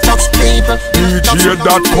 Me not just people.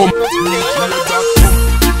 DJ.com.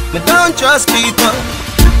 Me don't trust people.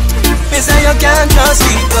 Me say you can't trust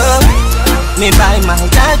people. Me buy my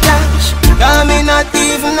cash. Cause me not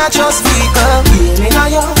even a trust people. Me know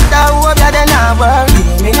you, that hope you then I work.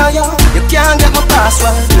 Me know you, you can't get my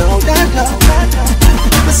password. No, that.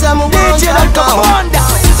 Me say me won't come.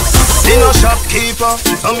 Me no shopkeeper,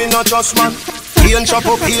 so me no trust man. He and shop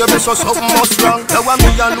up here, so something must wrong. You want me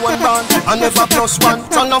alone man, I never plus one.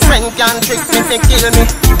 So no friend can trick me, they kill me.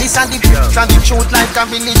 This and the truth like a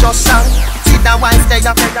religious song. See the wife there,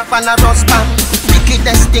 on a rust band.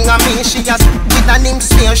 Wickedest thing of me, she has with a name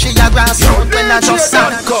smear, she a grass out when I just sang.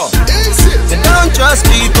 Me don't trust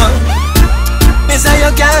people. Me say you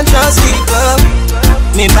can't trust people.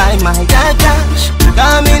 Me buy my cash.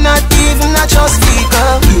 Cause me not even a trust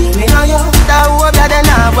people. Me know you, that hope you then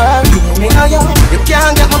I work. Me know you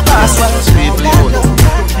can't get my password.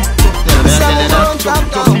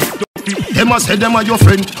 Them a say them a your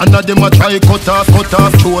friend, and a them a try cut off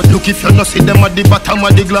throat. Look if you no see them at the bottom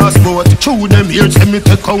of the glass boat. Chew them here, say me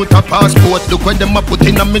take out a passport. Look where them a put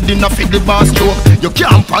in a me dinner for the bar stroke. You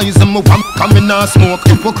can't poison me one, come in a smoke.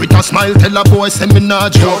 Hypocrite a smile, tell a boy say me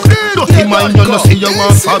not joke. Dirty mind, you no see you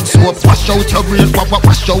want fab soap. Wash out your brain,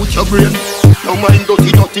 wash out your brain. No mind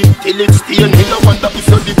dirty, till it's stain. Me no wonder if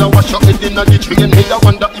you did a wash your head in a the train. Me no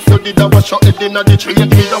wonder if you did a wash your head in a the train.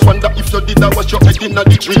 Me no wonder if you did a wash your head in a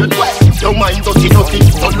the train. Your mind dirty,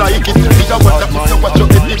 don't like it. Me no wonder if you wash your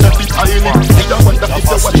head in a the toilet. Me no wonder if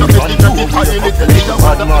you wash your head in a the toilet. Me no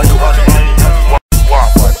wonder.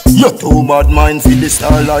 You too bad mind for the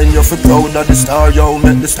star line. You feel proud of the star, yo,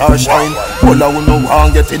 make the star shine. All I wanna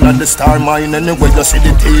want get in at the star mine. Anyway you see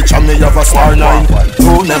the teacher, me have a star 9.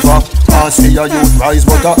 You never can't see a youth rise,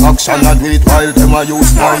 but the action a do it while them a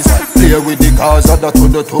use nice. Play with the cars of the two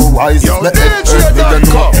wise. Let earth big and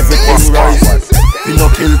know everything rise. We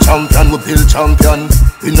no kill champion, we build champion.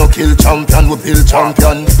 We no kill champion, we build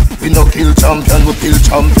champion. We no kill champion, we build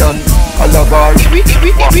champion. Calabar,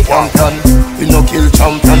 champion. We no kill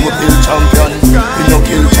champion, we build champion. We no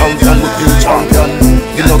kill champion, we build champion.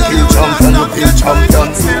 We no kill champion, we build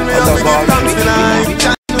champion. Calabar.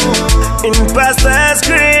 In past last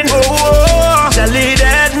screen.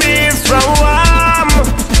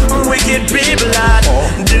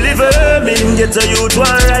 Get a youth one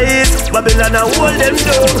rise, Babylon a hold them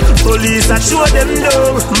down. Police a show them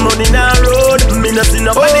down. Money in a road, me not see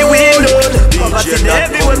nobody win down. Poverty there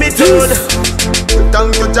everywhere me turn.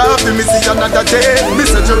 Thank you, Jah, for me see another day. Me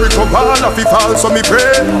say Jericho wall of it fall, so me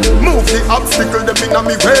pray. Move the obstacle them inna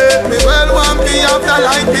me way. Me well want be after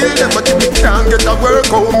life bill them, but if me can't get a work,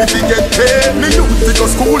 how me fi get paid? Me youth fi go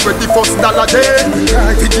school with the first dollar day.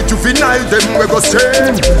 Try to get juvenile them we go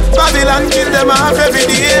stray. Babylon kill them off every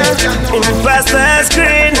day. In the fastest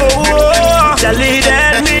screen, oh, Jah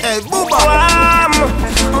leaded me.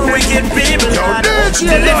 Wicked people,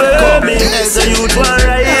 deliver me. So youth one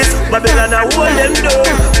rise, Babylon a hold them down.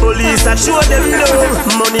 Police a show them down.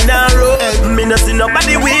 Money na road, me not see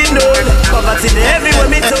nobody win down. Poverty there everywhere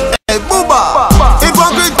me turn. Hey, Booba,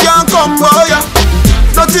 hypocrite can't come boy ya.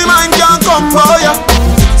 Dirty mind can't come boy ya.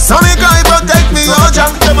 So me cry protect me, oh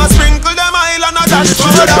Jah. Them a sprinkle them oil and a dash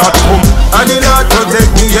powder. And the Lord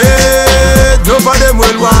protect me, yeah. None of them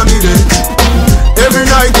will want me dead. Every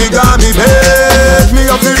night they got me bed. Me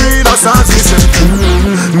a fi read a songs me say.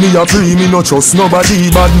 Me a PREE, me no trust nobody.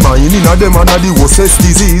 Bad mind inna them and a the worstest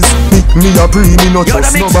disease. Me a PREE, me no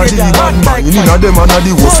trust nobody. Bad mind inna them and a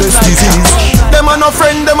the worstest disease. Them a no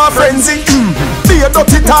friend, them a frenzy. Be a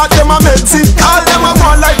dirty talk, them a medzy. All them a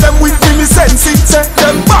want like them with me sense it. Say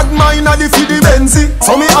them bad mind a the fi the Benzi.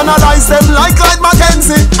 So me analyze them like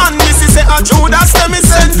Mackenzie. And this is say a Judas them is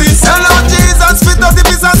sent this. Tell Lord Jesus fit 30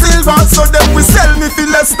 pieces of silver. So them we sell me for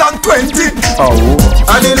less than 20. Oh.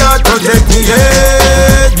 And the Lord protect me,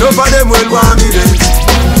 yeah. None of them will want me dead.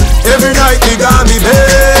 Every night they got me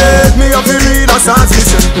bed. Me a fi read a songs me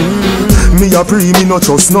say. Me a PREE, me no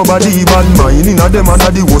trust nobody. Bad mind inna them and a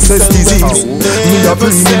the worstest disease. Me a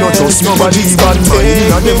PREE, me no trust nobody. Bad mind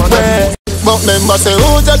inna them and a the. But member say,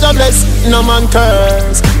 oh Jah bless, no man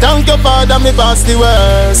curse. Thank your Father, me pass the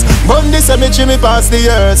worst. Bun the cemetery, me pass the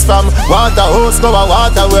years. From water hose go a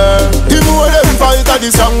water world. The more them fight, the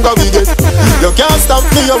stronger we get. You can't stop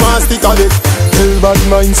me, you must stick on it. Tell bad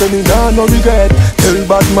mind say me nah no regret. Tell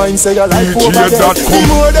bad mind say your life over dead. The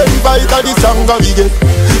more them fight, the stronger we get.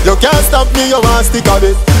 You can't stop me, you must stick on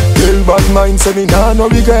it. Tell bad mind say me nah no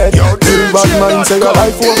regret. Tell bad mind say your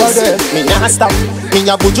life over dead. Me nah stop, me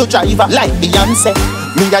a bujo driver like Beyonce.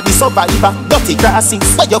 Me a the survivor, dirty crosses.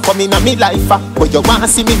 Where you come in a me life where you wanna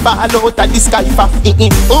see me fall out of the sky for.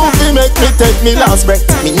 Who fi make me take me last breath?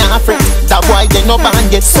 Me nah fret, that boy they no band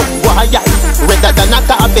yet. So why I rather than a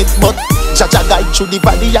carpet, but Jah guide through the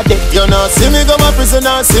valley of death. You know, see me go a prison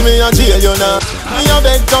and see me a jail. You know, me a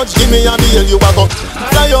beg judge, give me a bail. You a go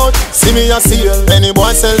fly out, see me a seal. Any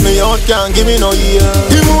boy sell me out, can't give me no yield.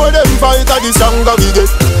 The more them fight, the stronger we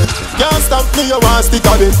get. Can't stop me, you want stick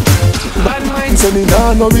on it. Bad mind say me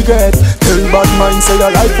nah no regret. Tell bad mind say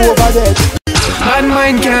your life over dead. Bad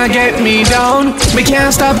mind can't get me down. Me can't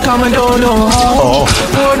stop coming, don't know how.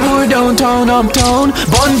 Woodwood downtown, uptown.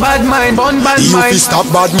 Bun bad mind, bun bad You mind. fi stop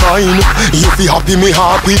bad mind. You fi happy, me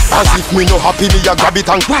happy. As if me no happy, me a grab it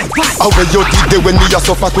and how where you did there when me a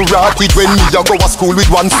suffer to rot it. When me a go a school with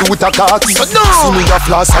one suit a khaki. See me a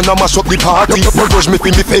floss and a mash up the party. No rush me fi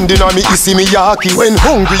me pending on me issy me yaki. When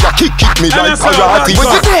hungry a kick me like karate.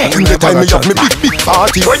 When the time me have me big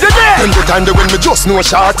party. When the time when me just know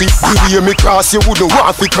shorty. The way me cross you wouldn't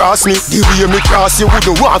want to cross me. The way me cross you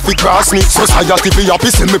wouldn't want to cross me. Society be happy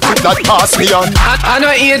see me put that past me on. I know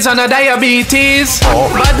AIDS and a diabetes.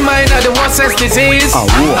 Bad mind are the worstest disease.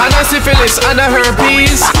 I know syphilis and a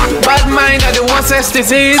herpes. Bad mind are the worstest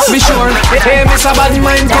disease. Be sure, hey, Miss a bad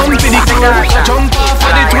mind come to the core. Jump off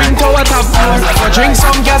of the twin tower top floor. Drink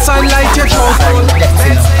some gas and light your throat.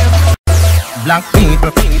 Black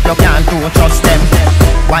people, you can't do trust them.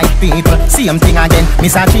 White people, same thing again.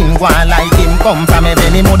 Mr. King go on like him. Come from a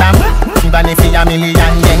very mother. Even if he a million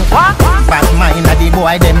yen. Bad mind a the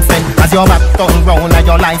boy them friend. As your back turn round and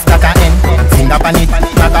your life that a end. Finger on it,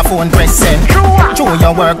 like a phone press send. Show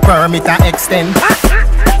your work permit a extend.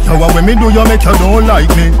 Yo, what when me do you make you don't like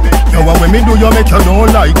me? Yo, what when me do you make you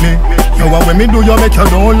don't like me? Yo, what when me do you make you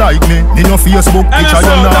don't like me? Me no Facebook picture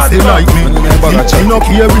you not feel like me. Me no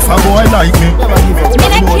care if a boy like me. Me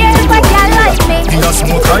no care if a girl like me. Me a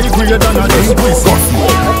smoke high grade and a drink whiskey.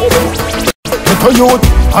 Little youth,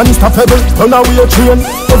 unstoppable, run away a train.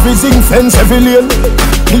 Everything fence, every lane.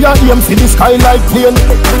 Me a aim for the sky like plane.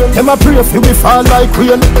 Them a pray for we fall like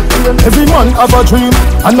rain. Every man have a dream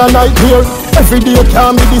and a nightmare. Every day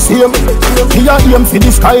can't be the same. Me a aim for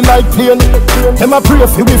the sky like plane. Them a pray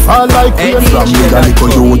for we fall like rain. From me a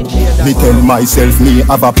little youth, me tell myself me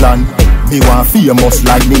have a plan. Me want famous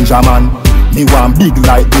like Ninja Man. Me want big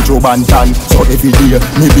like the Joe Bantan. So every day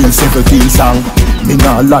me build 17 song. Me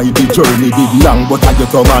nah lie the journey big long, but I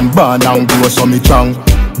get a man born and grow so me strong.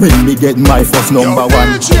 When me get my first number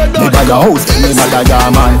one, me buy a house for me mother ya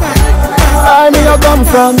man. Where me you come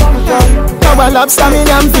from? Now a lobster me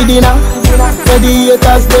am for dinner. Where the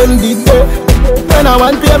haters them did there. When I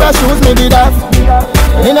want pair of shoes me did have.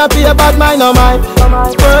 In a pay bad mind no mine.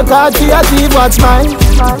 Work hard to achieve what's mine.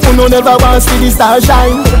 Who no never want see the star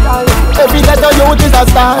shine. Every letter youth is a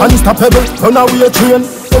star. Unstoppable, run away train.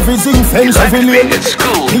 Everything fence, every lane.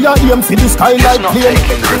 Me a aim for the sky like plane.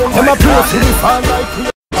 Them a play for the fall like plane.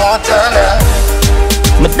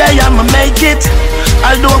 Me day I'ma make it.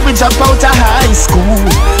 Although we jump out of high school,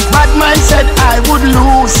 bad mind said I would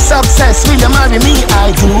lose. Success, will you marry me? I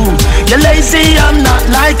do. You're lazy, I'm not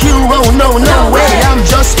like you. Oh no, no way, I'm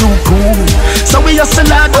just too cool. So we hustle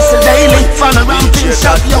hard, hustle daily. Fun around, pin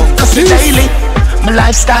shop, yo, hustle daily. My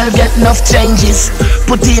lifestyle get enough changes.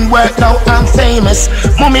 Put in work, now I'm famous.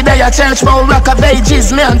 Mommy day at church, more rock of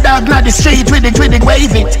ages. Me and dog not the street with it,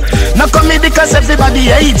 wave it. Now come me because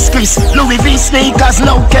everybody hates Chris. Louis V sneakers,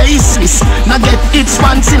 no cases. Now get hits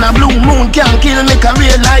once in a blue moon. Can't kill me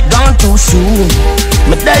career like gone too soon.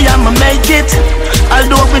 My day I'ma make it.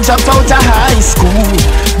 Although we jump out of high school,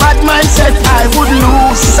 bad mind said I would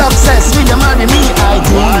lose. Success, will you marry me? I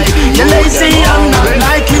do. You're lazy, I'm not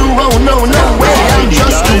like you. Oh no, no way, I'm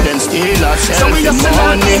just too. So we just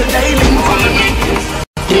money.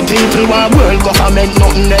 The people want world government,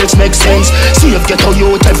 nothing else makes sense. See if get a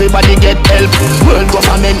youth, everybody get help. World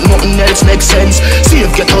government, nothing else makes sense. See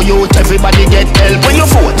if get a youth, everybody get help. When you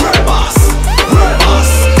vote, boss.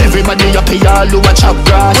 Everybody up here, all who a chop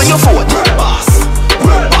grass. When you vote, boss.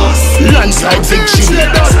 Landslide victory.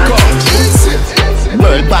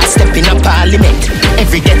 World boss step in a parliament.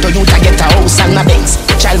 Every ghetto youth a get a house and a Benz.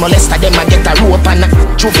 Child molester them a get a rope and a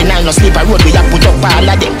juvenile no sleep a road. We a put up all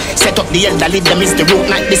of them. Set up the elderly, them is the root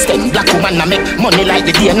like the stem. Black woman a make money like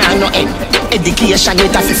the day now no end. Education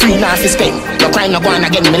it a fi free now fi spend. No crime no go on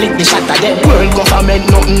again, me lick the shot again. World government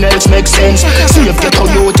nothing else makes sense. See if ghetto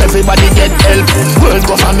youth everybody get help. World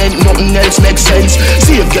government nothing else makes sense.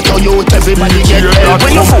 See if ghetto youth everybody get help.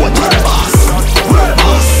 When you vote,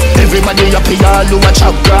 everybody up here all who a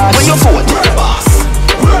chop grass. When you vote,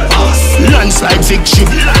 landslide victory.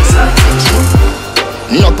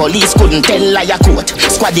 No police couldn't tell liar court.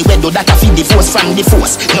 Squaddy we do that a feed the force from the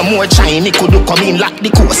force. No more China could do come in lock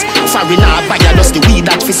the coast. Foreigner buy just the weed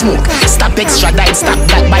that fi smoke. Stop extradite, stop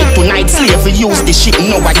that bite tonight. Slavery use the ship,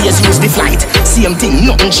 nowadays use the flight. Same thing,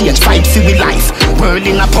 nothing change, fight for we life. World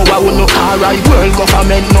in a power, we no alright. World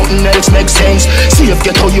government, nothing else makes sense. See if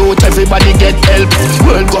get a youth, everybody get help.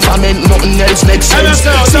 World government, nothing else makes sense.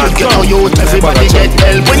 See if get a youth, everybody get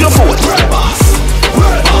help. When you vote,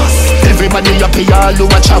 everybody up here all who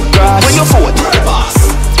a chop grass. When you vote,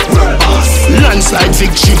 landslide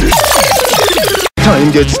victory.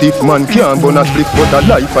 Time get stiff, man can't burn a split, but a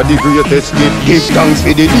life are the greatest gift. Give thanks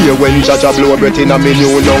for the day when Jah blow breath in a me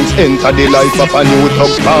new lungs. Enter the life of a new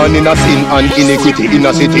thug, born in a sin and iniquity. In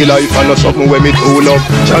a city life and not something where me too love.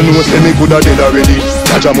 Jah know say me coulda dead already.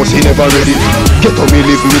 Jah must he never ready. Get up me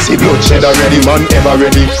live, me see bloodshed already. Man ever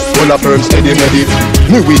ready, full of firm steady ready.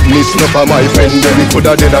 Me witness enough of my friend, then me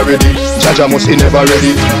coulda dead already. Jah must he never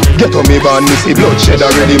ready. Get up me born, me see bloodshed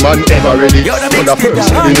already. Man ever ready, full of firm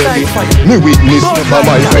steady ready. Me witness for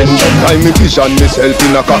my friend, sometimes me vision myself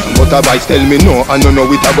in a cop, but a vice tell me no, and no know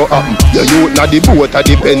it a go happen. The youth na the boat a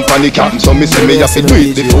depend on the cap, so me say me have to do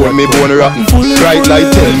it before me born rotten. Bright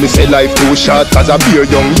light tell me say life too short, cause a beer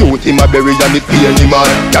young youth him a bury and it pay him man.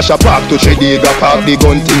 Cash a park to Shediga park, the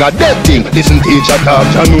gun thing a dead thing. Listen teacher talk,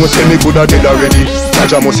 Jah know say me coulda dead already.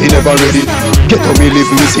 Jah must he never ready. Get up me live,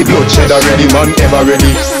 me see bloodshed already. Man ever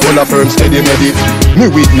ready, full of firm steady ready. Me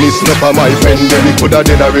witness enough of my friend, then me coulda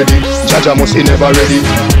dead already. Jah must he never ready.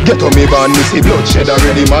 Get on me born, me see bloodshed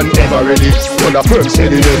already. Man ever ready, full of firm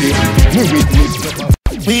steady ready. Me witness.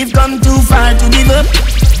 We've come too far to give up.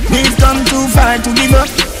 We've come too far to give up.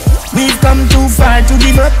 We've come too far to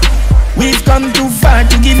give up. We've come too far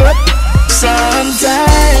to give up.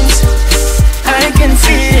 Sometimes I can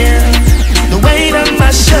feel the weight on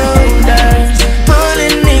my shoulders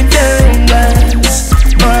pulling me downwards,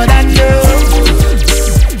 but I know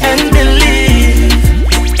and believe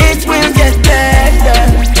it will get better.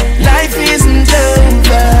 Life isn't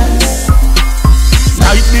over.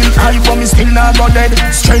 Life built high but me still not go dead.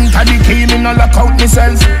 Strength of the key, me no lock out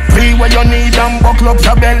myself. Pray where you need and buckle up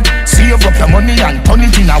your belt. Save up your money and turn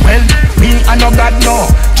it in a well. Me and no God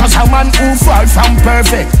no, just a man who fall from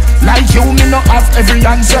perfect. Like you, me no have every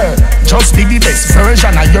answer. Just be the best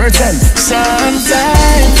version of yourself.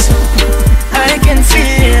 Sometimes I can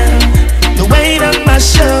feel the weight on my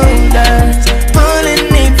shoulders pulling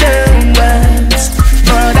me downwards,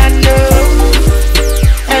 but I know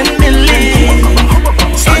and believe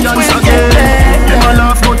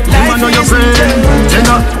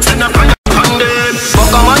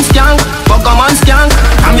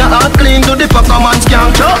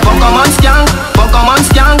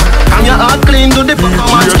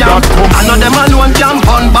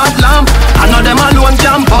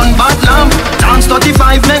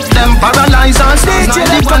make them paralyze and start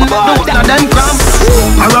 91 make the whole of them cramp.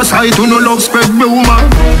 Parasite who no love spread rumor,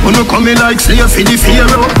 who no coming like slave for the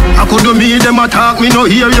pharaoh. I could do me them attack me no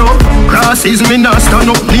hear you. Crosses me not stand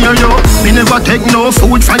up near you. Me never take no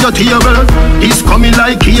food from your table. It's coming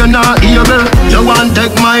like here now evil. You want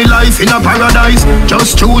take my life in a paradise?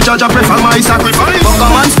 Just choose judge, I prefer my sacrifice.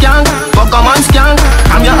 Pokemon skank, Pokemon skank.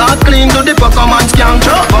 I'm your heart clean to the Pokemon skank.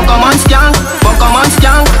 Pokemon skank, Pokemon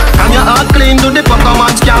skank. I'm your heart clean to the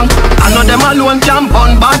Pokemon skank. I know them alone can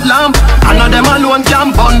burn bad lamp. I know them alone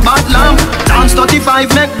can burn bad lamp. Dance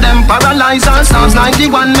 35 make them paralyze and Psalms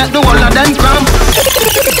 91 make the whole of them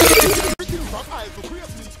cramp.